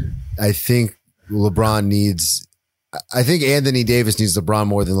 I think LeBron needs. I think Anthony Davis needs LeBron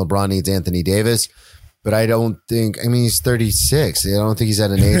more than LeBron needs Anthony Davis. But I don't think. I mean, he's 36. I don't think he's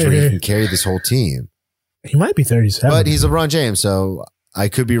at an age where he can carry this whole team. He might be 37, but he's LeBron James, so I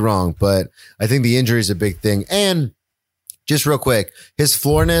could be wrong. But I think the injury is a big thing, and. Just real quick, his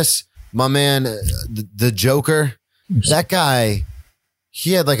floorness, my man, the Joker, that guy,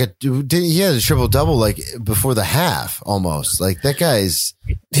 he had a triple double like before the half almost. Like that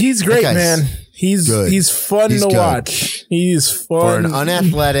he's great, man. He's good. He's fun to watch. He's fun for an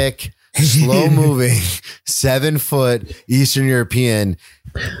unathletic, slow moving, 7 foot Eastern European.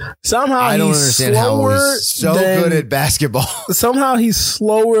 Somehow I don't understand how he's so good at basketball. Somehow he's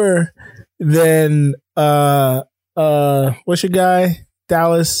slower than what's your guy?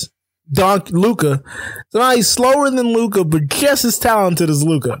 Dallas? Luka. So now he's slower than Luka, but just as talented as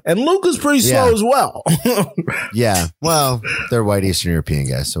Luka. And Luka's pretty slow as well. Yeah. Well, they're white Eastern European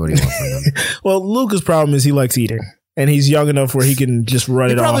guys, so what do you want from them? Well, Luka's problem is he likes eating. And he's young enough where he can just run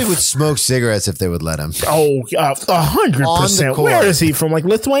it off. He probably would smoke cigarettes if they would let him. Oh, 100%. Where is he from? Like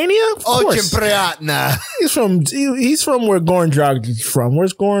Lithuania? Of course. He's from where Goran Dragic is from.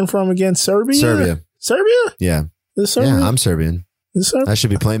 Where's Goran from again? Serbia? Yeah. Yeah, I'm Serbian. I should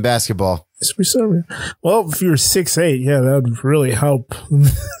be playing basketball. Well, if you're 6'8", yeah, that would really help.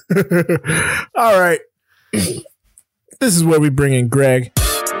 All right. This is where we bring in Greg.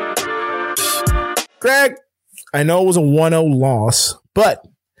 Greg, I know it was a 1-0 loss, but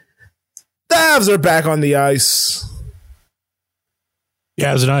the Avs are back on the ice.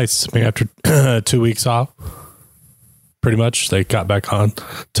 Yeah, it was nice. I mean, after 2 weeks off, pretty much, they got back on.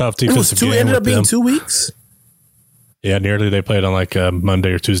 Tough defensive game. It ended up being 2 weeks? Yeah, nearly. They played on like Monday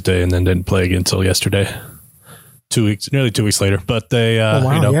or Tuesday and then didn't play again until yesterday. 2 weeks, nearly 2 weeks later. But they,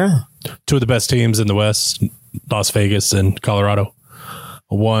 two of the best teams in the West, Las Vegas and Colorado.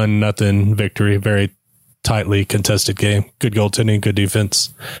 1-0 victory. Very tightly contested game. Good goaltending, good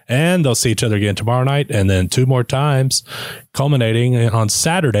defense. And they'll see each other again tomorrow night and then 2 more times, culminating on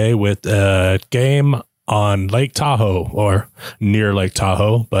Saturday with a game on Lake Tahoe or near Lake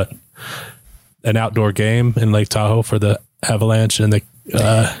Tahoe, but an outdoor game in Lake Tahoe for the Avalanche and the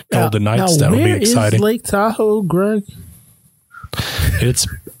Golden Knights. That'll be exciting. Where is Lake Tahoe, Greg? It's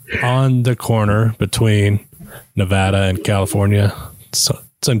on the corner between Nevada and California. So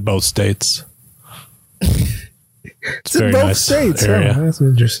it's in both states. It's in both states. Area. Oh, that's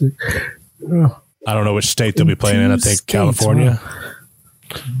interesting. Oh. I don't know which state they'll be playing in. I think California.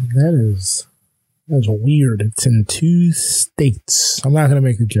 That's weird. It's in 2 states. I'm not going to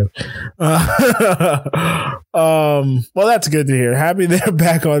make the joke. Well, that's good to hear. Happy they're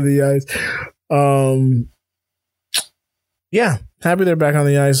back on the ice. Yeah, happy they're back on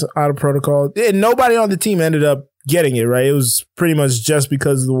the ice, out of protocol. And nobody on the team ended up getting it, right? It was pretty much just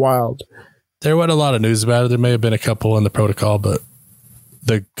because of the Wild. There wasn't a lot of news about it. There may have been a couple in the protocol, but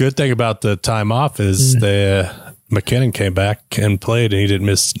the good thing about the time off is McKinnon came back and played, and he didn't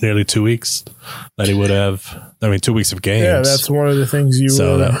miss nearly 2 weeks that he would have. I mean, 2 weeks of games. Yeah, that's one of the things you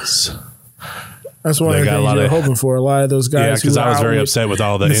so that's one of the things you were hoping for. A lot of those guys. Yeah, because I was very upset with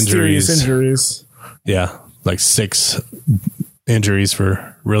all the injuries. Yeah, like 6 injuries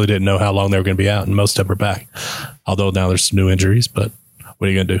really didn't know how long they were going to be out, and most of them are back. Although now there's some new injuries, but what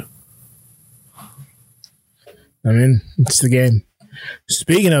are you going to do? I mean, it's the game.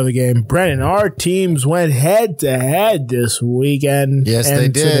 Speaking of the game, Brennan, our teams went head-to-head this weekend. Yes, they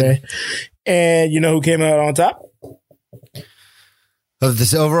did. Today. And you know who came out on top? Of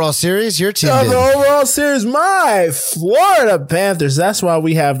this overall series? Your team did. The overall series, my Florida Panthers. That's why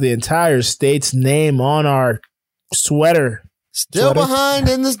we have the entire state's name on our sweater. Still behind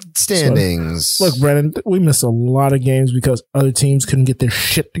in the standings. Look, Brennan, we missed a lot of games because other teams couldn't get their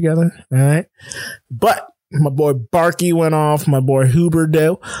shit together. All right. But My boy Barkey went off. My boy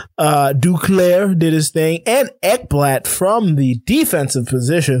Huberdeau. Duclair did his thing. And Ekblad from the defensive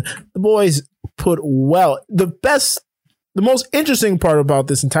position. The boys put well. The most interesting part about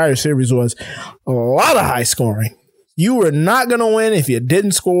this entire series was a lot of high scoring. You were not going to win if you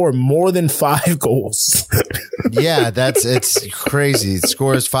didn't score more than 5 goals. Yeah, it's crazy. The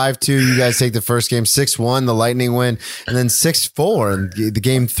score is 5-2. You guys take the first game 6-1, the Lightning win, and then 6-4 in the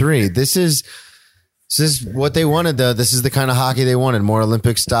game 3. This is what they wanted, though. This is the kind of hockey they wanted. More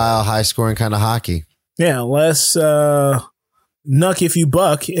Olympic style, high scoring kind of hockey. Yeah, less nuck if you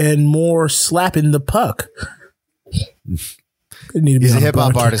buck and more slapping the puck. He's a hip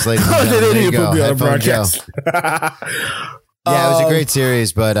hop artist, ladies and gentlemen. There you go. Headphone Joe. Yeah, it was a great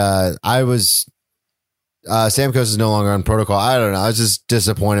series, but Stamkos is no longer on protocol. I don't know. I was just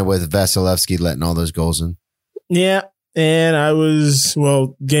disappointed with Vasilevsky letting all those goals in. Yeah, and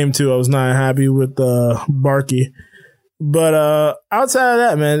game 2, I was not happy with Barkey. But outside of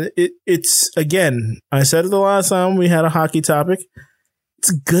that, man, it's again, I said it the last time we had a hockey topic.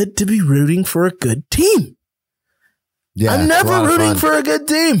 It's good to be rooting for a good team. Yeah, I'm never rooting for a good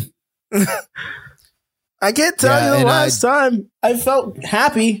team. I can't tell you the last time I felt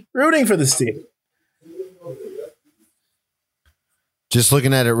happy rooting for this team. Just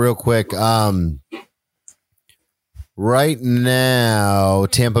looking at it real quick. Right now,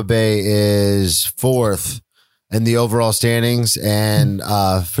 Tampa Bay is 4th in the overall standings and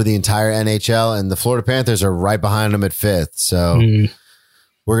for the entire NHL, and the Florida Panthers are right behind them at 5th. So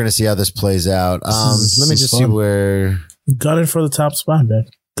we're going to see how this plays out. Let me just see where... Gunning for the top spot, man.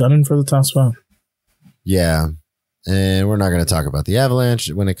 Gunning for the top spot. Yeah. And we're not going to talk about the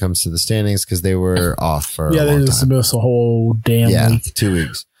Avalanche when it comes to the standings because they were off for a long time. They just missed a whole damn week. 2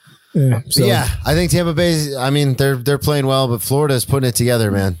 weeks. Yeah, I think Tampa Bay, I mean, they're playing well, but Florida's putting it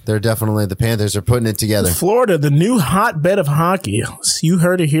together, man. They're definitely, the Panthers are putting it together. Florida, the new hotbed of hockey. You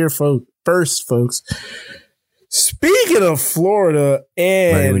heard it here first, folks. Speaking of Florida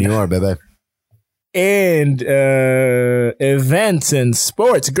and... Ready when you are, baby. And events and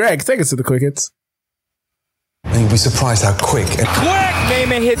sports. Greg, take us to the quick hits. And you'll be surprised how quick. Quick!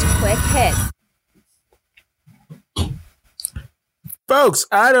 Naaman hits. Quick hits. Folks,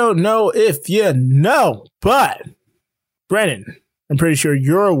 I don't know if you know, but Brennan, I'm pretty sure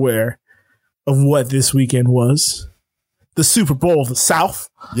you're aware of what this weekend was. The Super Bowl of the South.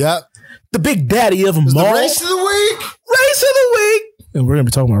 Yep. The big daddy of them all. The race of the week. Race of the week. And we're going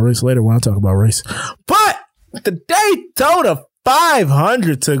to be talking about race later when I talk about race. But the Daytona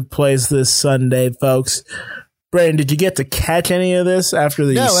 500 took place this Sunday, folks. Brandon, did you get to catch any of this after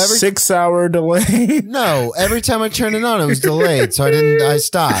the 6-hour delay? No, every time I turned it on, it was delayed, so I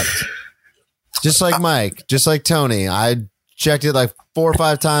stopped. Just like Mike, just like Tony. I checked it like 4 or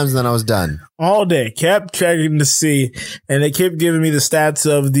 5 times, and then I was done. All day, kept checking to see, and they kept giving me the stats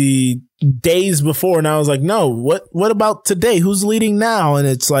of the days before, and I was like, no, what about today? Who's leading now? And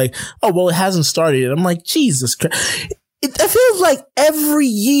it's like, oh, well, it hasn't started yet. I'm like, Jesus Christ. It feels like every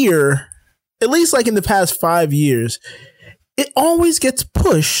year, at least like in the past 5 years, it always gets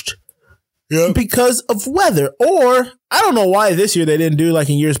pushed because of weather. Or I don't know why this year they didn't do like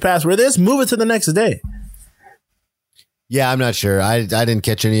in years past where they just move it to the next day. Yeah, I'm not sure. I didn't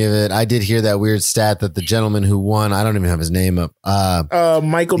catch any of it. I did hear that weird stat that the gentleman who won, I don't even have his name up.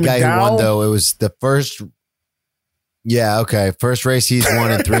 Michael the guy McDowell? Who won, though, it was the first. Yeah, okay. First race he's won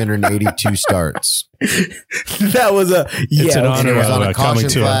in 382 starts. That was It's an honor. It was on a caution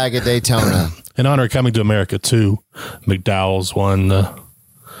flag at Daytona. In honor of coming to America too. McDowell's won the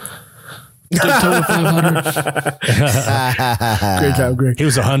Daytona 500. Great job, Greg. He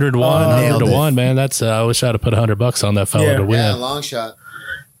was 100-1, man. That's I wish I'd have put $100 on that fella to win. Yeah, long shot.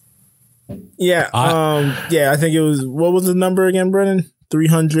 Yeah, I think it was. What was the number again, Brennan?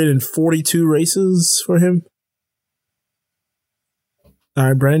 342 races for him. All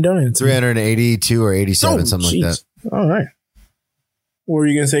right, Brennan, don't answer. 382 or 87, something like that. All right. What were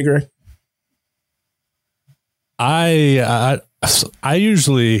you gonna say, Greg? I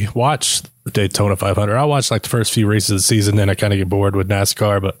usually watch the Daytona 500. I watch like the first few races of the season, then I kind of get bored with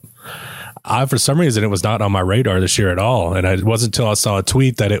NASCAR. But for some reason, it was not on my radar this year at all. And it wasn't until I saw a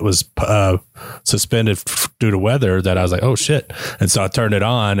tweet that it was suspended due to weather that I was like, oh shit. And so I turned it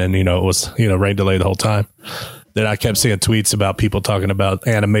on, and it was rain delay the whole time. Then I kept seeing tweets about people talking about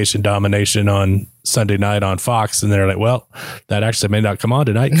animation domination on Sunday night on Fox. And they're like, well, that actually may not come on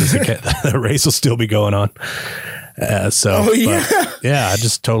tonight because the race will still be going on. I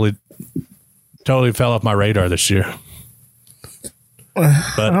just totally fell off my radar this year.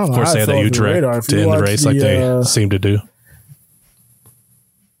 But of course, they had the huge wreck to end the race like they seem to do.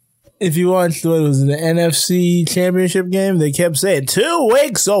 if you watched what was it, the NFC Championship game, they kept saying 2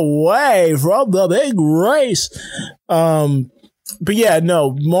 weeks away from the big race. But yeah,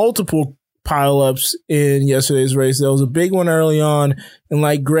 no, multiple pileups in yesterday's race. There was a big one early on, and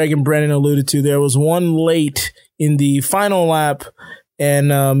like Greg and Brennan alluded to, there was one late in the final lap, and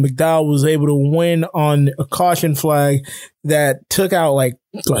McDowell was able to win on a caution flag that took out like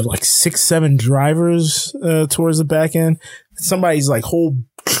 6-7 drivers towards the back end. Somebody's like whole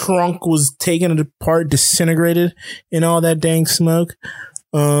trunk was taken apart, disintegrated in all that dang smoke.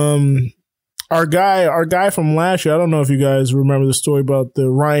 Our guy from last year, I don't know if you guys remember the story about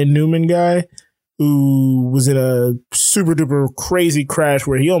the Ryan Newman guy who was in a super duper crazy crash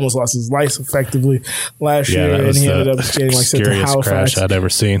where he almost lost his life effectively last year, and he ended up getting like sent to Halifax. Crash I'd ever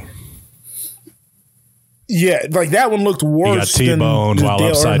seen. Yeah, like that one looked worse. He got T-boned while Dale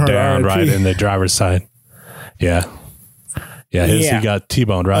upside Earnhardt down, right in the driver's side. Yeah, he got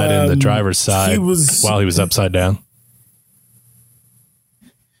T-boned right in the driver's side while he was upside down.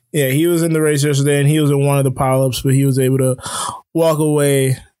 Yeah, he was in the race yesterday, and he was in one of the pileups, but he was able to walk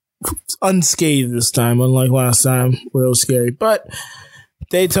away unscathed this time, unlike last time where it was scary. But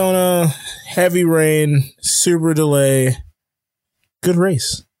Daytona, heavy rain, super delay, good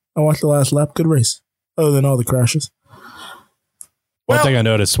race. I watched the last lap, good race, other than all the crashes. One thing I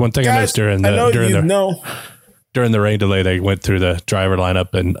noticed during the rain delay, they went through the driver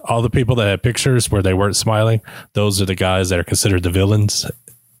lineup, and all the people that had pictures where they weren't smiling, those are the guys that are considered the villains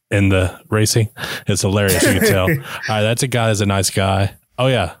in the racing. It's hilarious. You can tell. All right, that's a guy that's a nice guy. Oh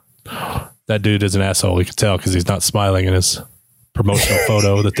yeah, that dude is an asshole. You can tell because he's not smiling in his promotional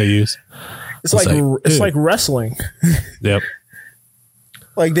photo that they use. It's like wrestling. Yep.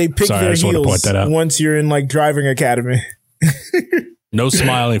 Like they pick their heels once you're in like driving academy. No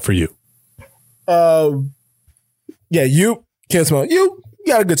smiling for you. Yeah, you can't smile. You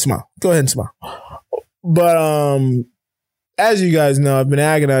got a good smile. Go ahead and smile. But as you guys know, I've been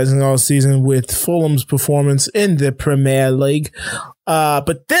agonizing all season with Fulham's performance in the Premier League.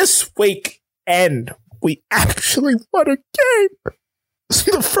 But this weekend, we actually won a game. It's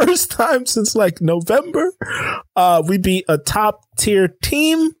the first time since like November. We beat a top tier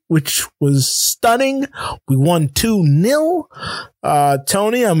team, which was stunning. We won 2-0.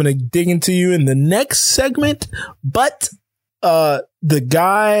 Tony, I'm going to dig into you in the next segment, but the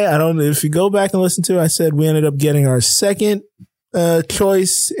guy, I don't know if you go back and listen to it, I said we ended up getting our second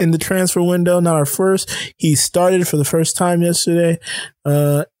choice in the transfer window, not our first. He started for the first time yesterday,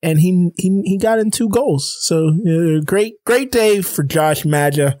 and he got in 2 goals. So great day for Josh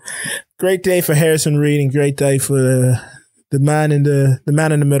Maja, great day for Harrison Reed, and great day for the man in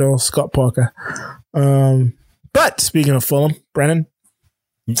the middle, Scott Parker. But speaking of Fulham, Brennan,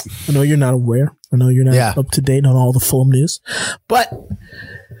 I know you're not aware. I know you're not up to date on all the Fulham news, but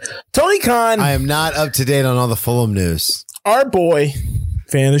Tony Khan. I am not up to date on all the Fulham news. Our boy,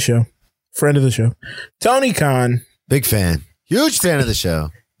 fan of the show, friend of the show, Tony Khan. Big fan. Huge fan of the show.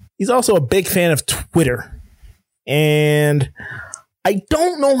 He's also a big fan of Twitter. And I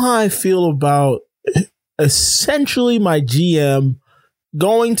don't know how I feel about essentially my GM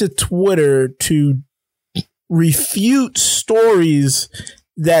going to Twitter to refute stories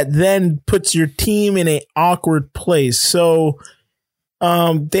that then puts your team in an awkward place. So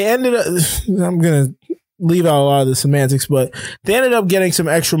they ended up, I'm going to leave out a lot of the semantics, but they ended up getting some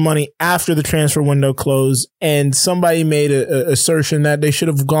extra money after the transfer window closed, and somebody made a assertion that they should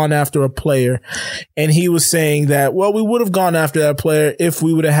have gone after a player. And he was saying that, well, we would have gone after that player if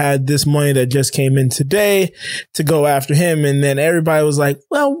we would have had this money that just came in today to go after him. And then everybody was like,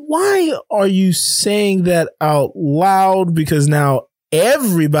 well, why are you saying that out loud? Because now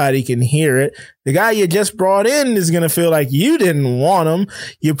everybody can hear it. The guy you just brought in is going to feel like you didn't want him.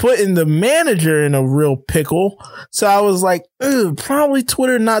 You're putting the manager in a real pickle. So I was like, probably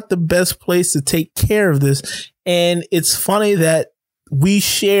Twitter not the best place to take care of this. And it's funny that we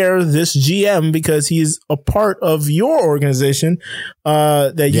share this GM because he's a part of your organization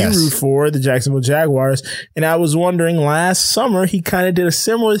that you root for, the Jacksonville Jaguars. And I was wondering, last summer, he kind of did a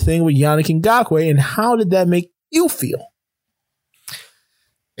similar thing with Yannick Ngakoue. And how did that make you feel?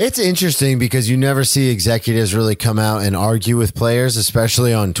 It's interesting because you never see executives really come out and argue with players,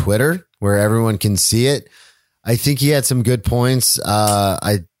 especially on Twitter, where everyone can see it. I think he had some good points.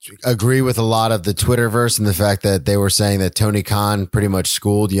 I agree with a lot of the Twitterverse and the fact that they were saying that Tony Khan pretty much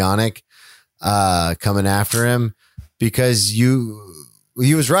schooled Yannick coming after him because he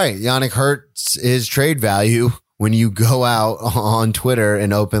was right. Yannick hurts his trade value when you go out on Twitter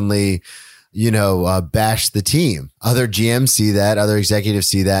and openly bash the team. Other GMs see that, other executives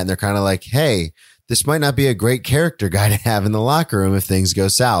see that, and they're kind of like, hey, this might not be a great character guy to have in the locker room if things go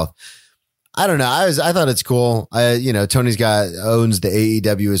south. I don't know. I thought it's cool. Tony's owns the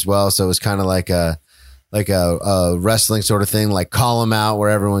AEW as well. So it was kind of like a wrestling sort of thing, like call him out where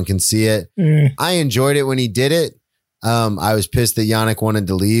everyone can see it. I enjoyed it when he did it. I was pissed that Yannick wanted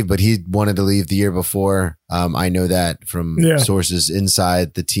to leave, but he wanted to leave the year before. I know that from sources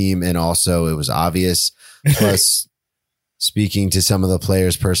inside the team, and also it was obvious. Plus, speaking to some of the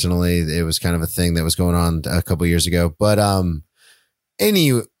players personally, it was kind of a thing that was going on a couple years ago. But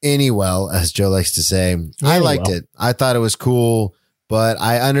well, as Joe likes to say, I liked it. I thought it was cool, but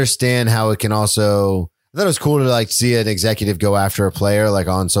I understand how it can also. I thought it was cool to like see an executive go after a player like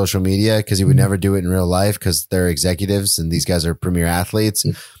on social media, because he would never do it in real life because they're executives and these guys are premier athletes.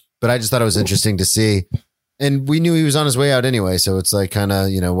 But I just thought it was interesting to see. And we knew he was on his way out anyway. So it's like kind of,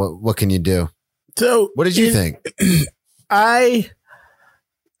 what can you do? So what did you think? I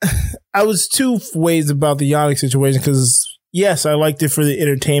was two ways about the Yannick situation, because yes, I liked it for the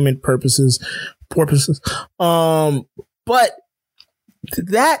entertainment purposes. But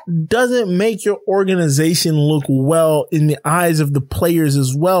that doesn't make your organization look well in the eyes of the players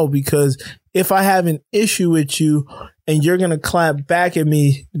as well, because if I have an issue with you and you're going to clap back at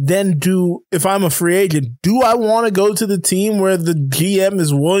me, then if I'm a free agent, do I want to go to the team where the GM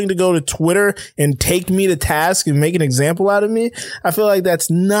is willing to go to Twitter and take me to task and make an example out of me? I feel like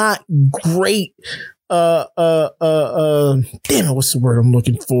that's not great. Damn it, what's the word I'm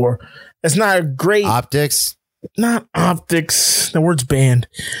looking for? It's not a great optics. Not optics. The word's banned.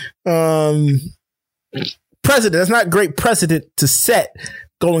 Precedent. That's not great precedent to set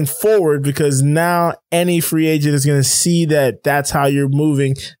going forward, because now any free agent is going to see that that's how you're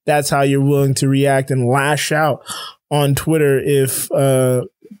moving. That's how you're willing to react and lash out on Twitter if I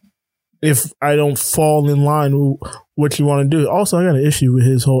don't fall in line with what you want to do. Also, I got an issue with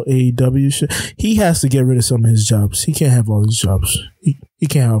his whole AEW shit. He has to get rid of some of his jobs. He can't have all these jobs. He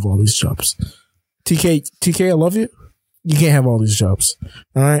can't have all these jobs. TK, I love you. You can't have all these jobs.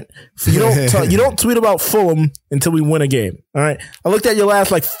 All right. You don't tweet about Fulham until we win a game. All right. I looked at your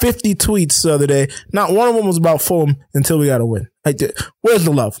last 50 tweets the other day. Not one of them was about Fulham until we got to win. Where's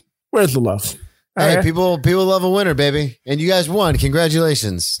the love? Where's the love? All right. People love a winner, baby. And you guys won.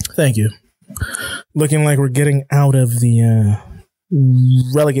 Congratulations. Thank you. Looking like we're getting out of the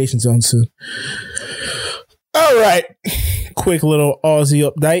relegation zone soon. All right. Quick little Aussie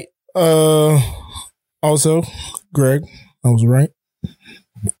update. Also, Greg, I was right.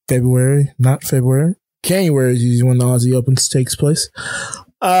 February, not February. January is usually when the Aussie Open takes place.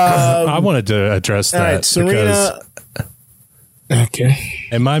 I wanted to address that. Right, Serena. Okay.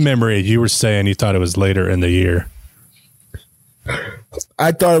 In my memory, you were saying you thought it was later in the year.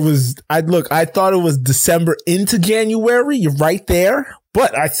 I thought it was. I thought it was December into January. You're right there,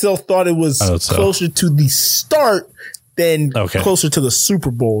 but I still thought it was closer to the start than closer to the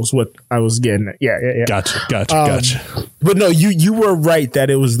Super Bowl is what I was getting at. Yeah. Gotcha. But no, you were right that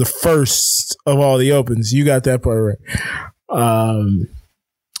it was the first of all the Opens. You got that part right.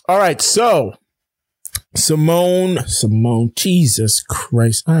 All right, so Simone, Jesus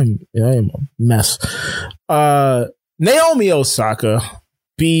Christ, I am a mess. Naomi Osaka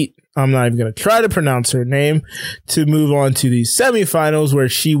beat, I'm not even going to try to pronounce her name, to move on to the semifinals, where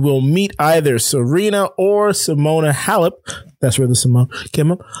she will meet either Serena or Simona Halep. That's where the Simone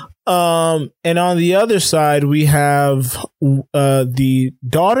came up. And on the other side, we have the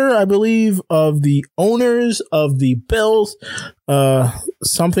daughter, I believe, of the owners of the Bills,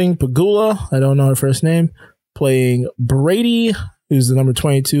 something Pegula, I don't know her first name, playing Brady, who's the number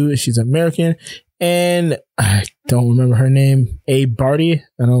 22. She's American. And I don't remember her name. Barty.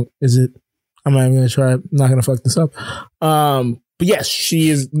 I'm not even going to try. I'm not going to fuck this up. But yes, she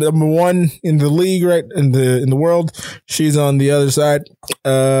is number one in the league, right? In the world. She's on the other side.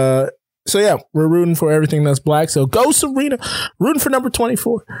 So yeah, we're rooting for everything that's black. So go Serena. Rooting for number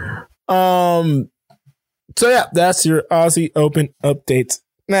 24. So yeah, that's your Aussie Open updates.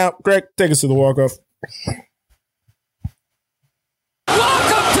 Now, Greg, take us to the walk-off.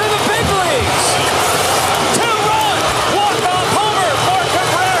 Welcome to the big leagues. Two-run walk-off homer for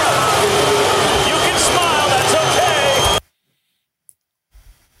Cabrera. You can smile, that's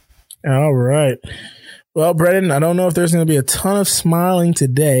okay. All right. Well, Brendan, I don't know if there's going to be a ton of smiling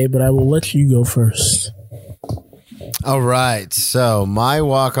today, but I will let you go first. All right. So my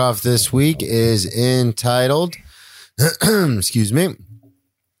walk-off this week is entitled, excuse me,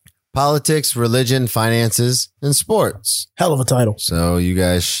 Politics, Religion, Finances, and Sports. Hell of a title. So you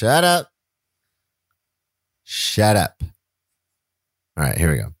guys shut up. Shut up. All right,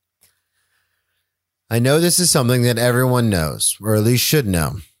 here we go. I know this is something that everyone knows, or at least should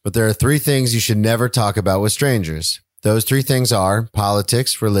know. But there are 3 things you should never talk about with strangers. Those 3 things are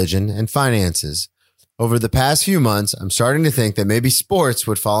politics, religion, and finances. Over the past few months, I'm starting to think that maybe sports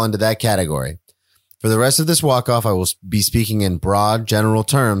would fall into that category. For the rest of this walk-off, I will be speaking in broad, general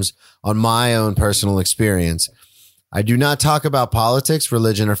terms on my own personal experience. I do not talk about politics,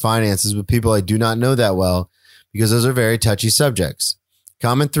 religion, or finances with people I do not know that well because those are very touchy subjects.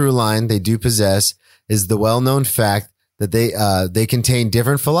 Common through line they do possess is the well-known fact that they contain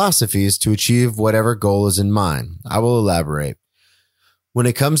different philosophies to achieve whatever goal is in mind. I will elaborate. When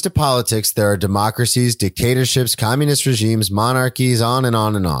it comes to politics, there are democracies, dictatorships, communist regimes, monarchies, on and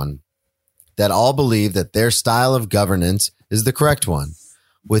on and on, that all believe that their style of governance is the correct one.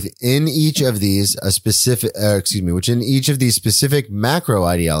 Within each of these specific macro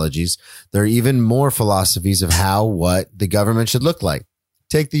ideologies, there are even more philosophies of how what the government should look like.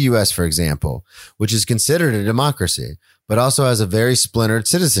 Take the U.S., for example, which is considered a democracy, but also has a very splintered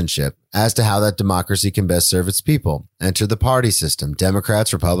citizenship as to how that democracy can best serve its people. Enter the party system: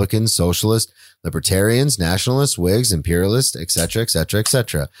 Democrats, Republicans, Socialists, Libertarians, Nationalists, Whigs, Imperialists, etc., etc.,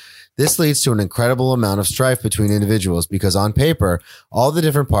 etc. This leads to an incredible amount of strife between individuals because on paper, all the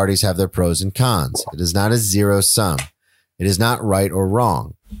different parties have their pros and cons. It is not a zero sum. It is not right or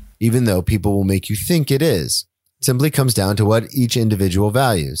wrong, even though people will make you think it is. It simply comes down to what each individual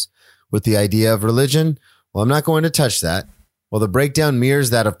values. With the idea of religion, well, I'm not going to touch that. Well, the breakdown mirrors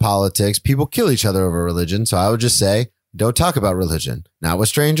that of politics. People kill each other over religion, so I would just say, don't talk about religion. Not with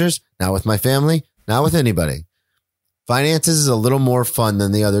strangers, not with my family, not with anybody. Finances is a little more fun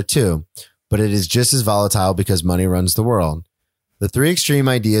than the other 2, but it is just as volatile because money runs the world. The 3 extreme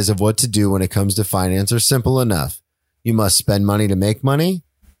ideas of what to do when it comes to finance are simple enough. You must spend money to make money.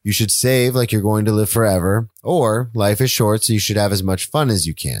 You should save like you're going to live forever, or life is short, so you should have as much fun as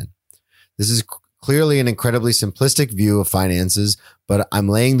you can. This is clearly an incredibly simplistic view of finances, but I'm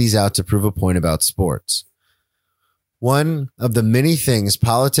laying these out to prove a point about sports. One of the many things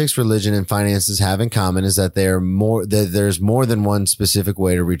politics, religion, and finances have in common is that there's more than one specific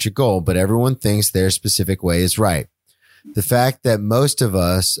way to reach a goal, but everyone thinks their specific way is right. The fact is, most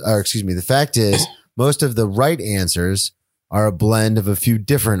of the right answers are a blend of a few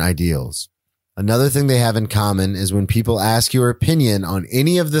different ideals. Another thing they have in common is when people ask your opinion on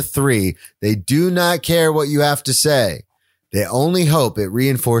any of the 3, they do not care what you have to say. They only hope it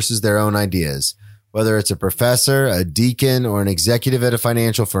reinforces their own ideas. Whether it's a professor, a deacon, or an executive at a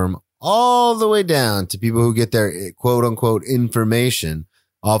financial firm, all the way down to people who get their quote unquote information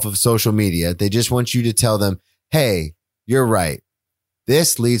off of social media. They just want you to tell them, hey, you're right.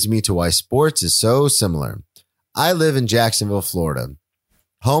 This leads me to why sports is so similar. I live in Jacksonville, Florida,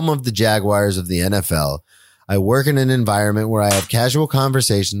 home of the Jaguars of the NFL. I work in an environment where I have casual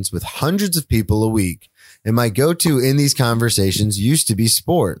conversations with hundreds of people a week, and my go-to in these conversations used to be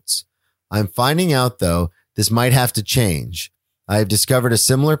sports. I'm finding out, though, this might have to change. I have discovered a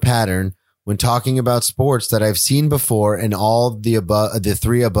similar pattern when talking about sports that I've seen before in all the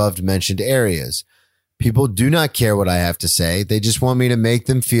 3 above mentioned areas. People do not care what I have to say. They just want me to make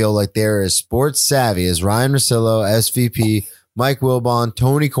them feel like they're as sports savvy as Ryan Russillo, SVP, Mike Wilbon,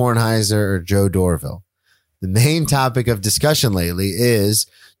 Tony Kornheiser, or Joe Dorville. The main topic of discussion lately is,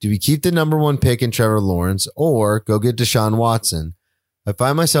 do we keep the number 1 pick in Trevor Lawrence or go get Deshaun Watson? I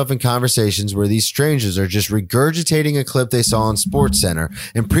find myself in conversations where these strangers are just regurgitating a clip they saw on SportsCenter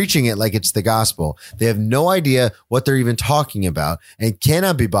and preaching it like it's the gospel. They have no idea what they're even talking about and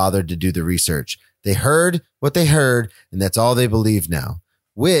cannot be bothered to do the research. They heard what they heard, and that's all they believe now,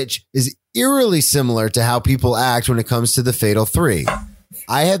 which is eerily similar to how people act when it comes to the Fatal 3.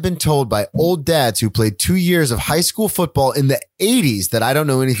 I have been told by old dads who played 2 years of high school football in the 80s that I don't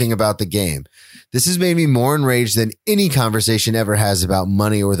know anything about the game. This has made me more enraged than any conversation ever has about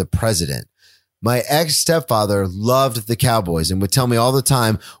money or the president. My ex-stepfather loved the Cowboys and would tell me all the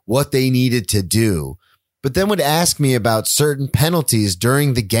time what they needed to do, but then would ask me about certain penalties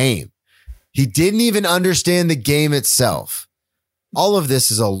during the game. He didn't even understand the game itself. All of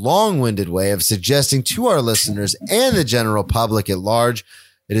this is a long-winded way of suggesting to our listeners and the general public at large,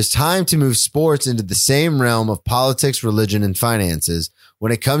 it is time to move sports into the same realm of politics, religion, and finances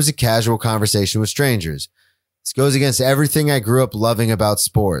when it comes to casual conversation with strangers. This goes against everything I grew up loving about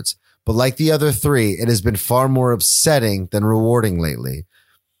sports, but like the other 3, it has been far more upsetting than rewarding lately.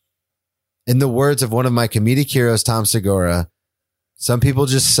 In the words of one of my comedic heroes, Tom Segura, some people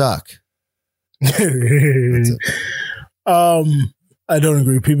just suck. I don't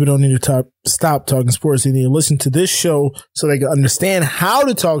agree. People don't need to stop talking sports. They need to listen to this show so they can understand how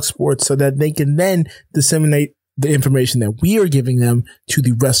to talk sports so that they can then disseminate the information that we are giving them to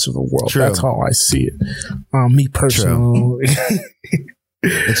the rest of the world. True. That's how I see it. Me personally.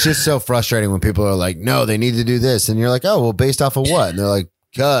 It's just so frustrating when people are like, no, they need to do this. And you're like, oh, well, based off of what? And they're like,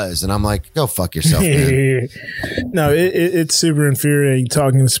 cuz. And I'm like, go fuck yourself, man. No, it's super infuriating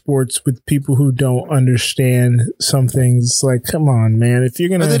talking sports with people who don't understand some things. Like, come on, man. If you're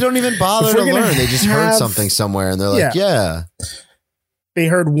going to. They don't even bother to learn. They just heard something somewhere and they're like, yeah. They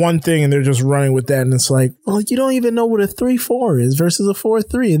heard one thing and they're just running with that. And it's like, well, you don't even know what a 3-4 is versus a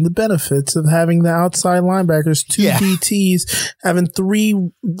 4-3 and the benefits of having the outside linebackers, 2 DTs, having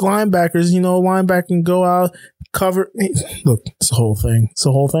 3 linebackers, linebacker can go out, cover. Look, it's the whole thing. It's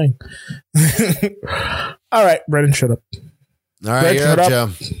the whole thing. All right, Brennan, shut up. All right, you're up,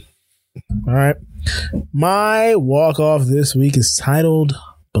 Joe. All right. My walk-off this week is titled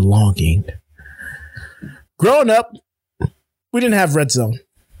Belonging. Growing up, we didn't have Red Zone.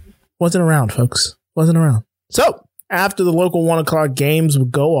 Wasn't around, folks. Wasn't around. So, after the local 1 o'clock games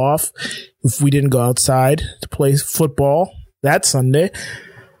would go off, if we didn't go outside to play football that Sunday,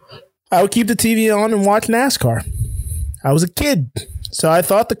 I would keep the TV on and watch NASCAR. I was a kid, so I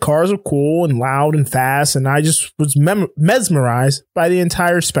thought the cars were cool and loud and fast, and I just was mesmerized by the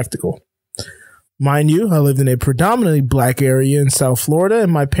entire spectacle. Mind you, I lived in a predominantly black area in South Florida,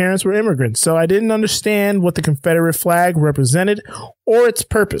 and my parents were immigrants, so I didn't understand what the Confederate flag represented or its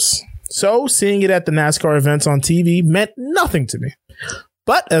purpose. So, seeing it at the NASCAR events on TV meant nothing to me.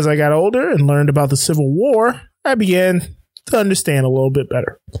 But as I got older and learned about the Civil War, I began to understand a little bit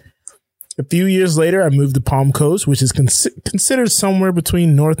better. A few years later, I moved to Palm Coast, which is considered somewhere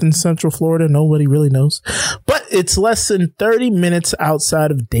between North and Central Florida. Nobody really knows. But it's less than 30 minutes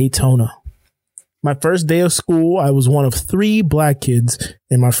outside of Daytona. My first day of school, I was one of 3 black kids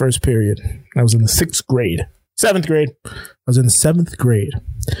in my first period. I was in the 7th grade. I was in the 7th grade.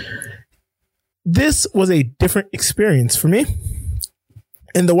 This was a different experience for me.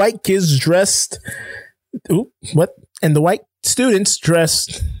 And the white kids dressed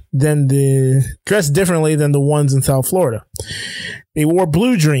dressed differently than the ones in South Florida. They wore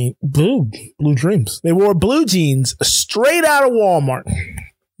blue dreams. They wore blue jeans straight out of Walmart,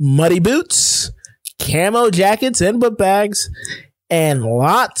 muddy boots, camo jackets and book bags, and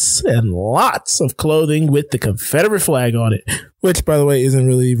lots of clothing with the Confederate flag on it, which, by the way, isn't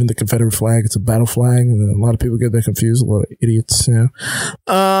really even the Confederate flag. It's a battle flag. A lot of people get that confused. A lot of idiots,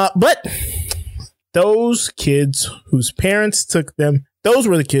 but those kids whose parents took them, those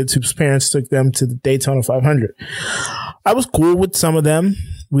were the kids whose parents took them to the Daytona 500. I was cool with some of them.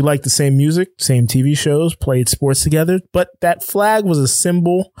 We liked the same music, same TV shows, played sports together, but that flag was a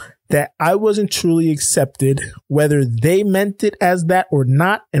symbol that I wasn't truly accepted, whether they meant it as that or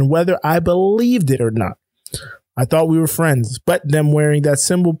not, and whether I believed it or not. I thought we were friends, but them wearing that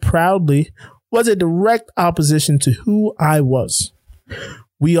symbol proudly was a direct opposition to who I was.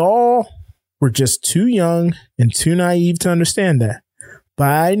 We all were just too young and too naive to understand that. But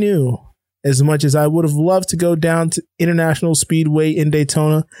I knew, as much as I would have loved to go down to International Speedway in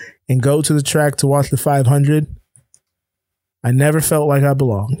Daytona and go to the track to watch the 500, I never felt like I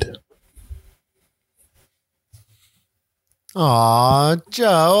belonged. Aw,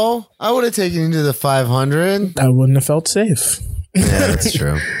 Joe, I would have taken you to the 500. I wouldn't have felt safe. Yeah, that's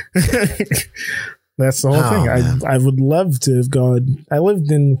true. That's the whole thing. I would love to have gone. I lived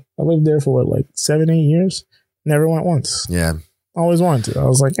there for 7-8 years. Never went once. Yeah. Always wanted to. I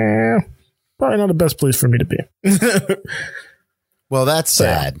was like, probably not the best place for me to be. Well, that's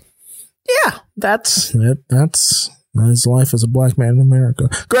sad. Yeah, that's life as a black man in America.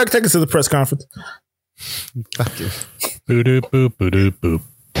 Greg, take us to the press conference. Fuck you. Boo-doop, boop, boo-doop, boop.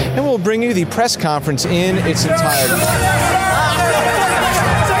 And we'll bring you the press conference in its entirety.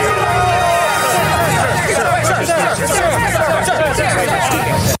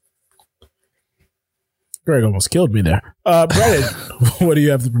 Greg almost killed me there. Brennan, what do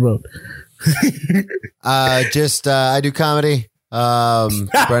you have to promote? I do comedy.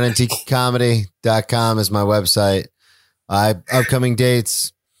 BrennanTComedy.com is my website. Upcoming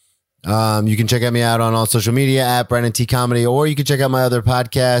dates. You can check me out on all social media at Brennan T Comedy, or you can check out my other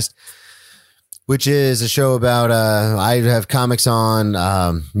podcast, which is a show about, I have comics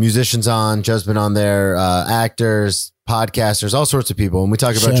on, musicians on, Joe's been on there, actors, podcasters, all sorts of people. And we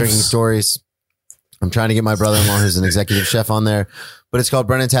talk about drinking stories. I'm trying to get my brother-in-law, who's an executive chef, on there, but it's called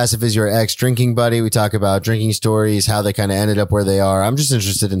Brennan Tassif is Your Ex Drinking Buddy. We talk about drinking stories, how they kind of ended up where they are. I'm just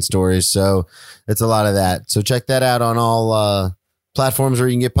interested in stories. So it's a lot of that. So check that out on all, platforms where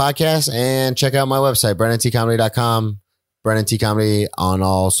you can get podcasts, and check out my website, BrennanTComedy.com, Brennan T Comedy on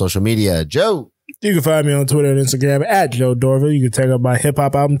all social media. Joe. You can find me on Twitter and Instagram at Joe Dorville. You can check out my hip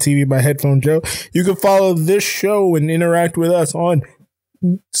hop album, TV by Headphone Joe. You can follow this show and interact with us on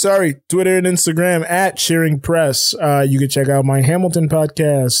Twitter and Instagram at Cheering Press. You can check out my Hamilton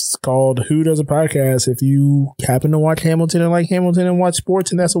podcast called Who Does a Podcast if you happen to watch Hamilton and like Hamilton and watch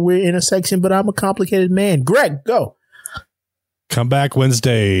sports, and that's a weird intersection, but I'm a complicated man. Greg, go. Come back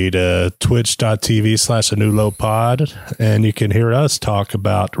Wednesday to twitch.tv/ANewLowPod, and you can hear us talk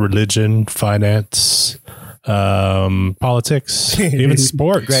about religion, finance, politics, even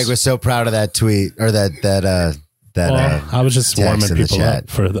sports. Greg was so proud of that tweet or that I was just warming people up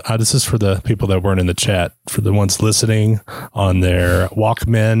for this is for the people that weren't in the chat, for the ones listening on their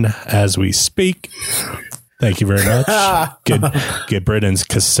Walkman as we speak. Thank you very much. Get Britain's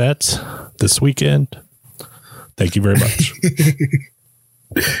cassette this weekend. Thank you very much.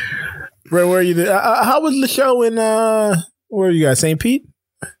 Where were you? How was the show in where were you guys? St. Pete?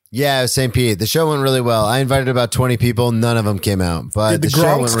 Yeah, St. Pete. The show went really well. I invited about 20 people. None of them came out. But did the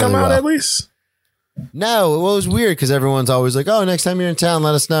show went really come out well. At least? No, well, it was weird because everyone's always like, "Oh, next time you're in town,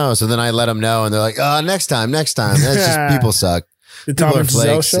 let us know." So then I let them know, and they're like, "Oh, next time." That's just people suck. Did Tom and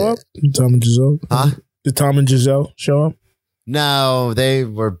Giselle show up? Tom and Giselle? Huh? Did Tom and Giselle show up? No, they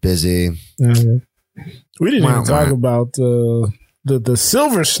were busy. Okay. We didn't even talk about the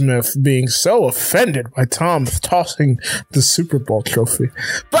silversmith being so offended by Tom tossing the Super Bowl trophy.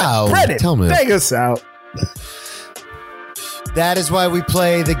 But Brennan, tell me. take us out. That is why we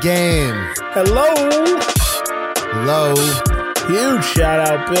play the game. Hello. Huge shout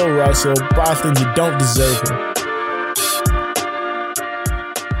out, Bill Russell. Boston, you don't deserve it.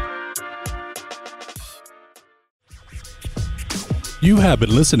 You have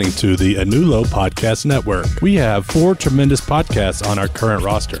been listening to the A New Low Podcast Network. We have 4 tremendous podcasts on our current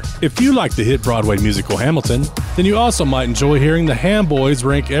roster. If you like the hit Broadway musical Hamilton, then you also might enjoy hearing the Ham Boys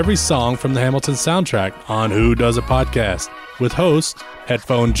rank every song from the Hamilton soundtrack on Who Does a Podcast, with hosts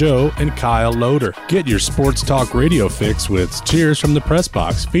Headphone Joe and Kyle Loader. Get your sports talk radio fix with Cheers from the Press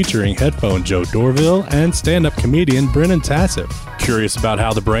Box, featuring Headphone Joe Dorville and stand-up comedian Brennan Tassif. Curious about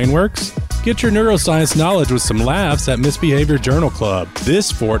how the brain works? Get your neuroscience knowledge with some laughs at Misbehavior Journal Club.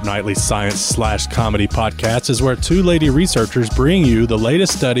 This fortnightly science/comedy podcast is where 2 lady researchers bring you the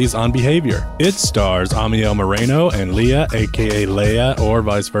latest studies on behavior. It stars Amiel Moreno and Leah, aka Leia, or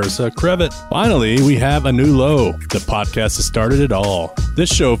vice versa, Crevitt. Finally, we have A New Low, the podcast that started it all. This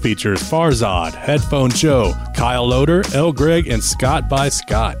show features Farzad, Headphone Joe, Kyle Loader, L. Greg, and Scott by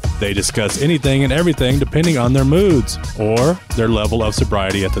Scott. They discuss anything and everything depending on their moods or their level of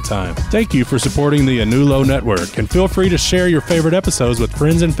sobriety at the time. Thank you for supporting the A New Low Network, and feel free to share your favorite episodes with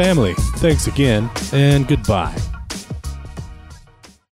friends and family. Thanks again, and goodbye.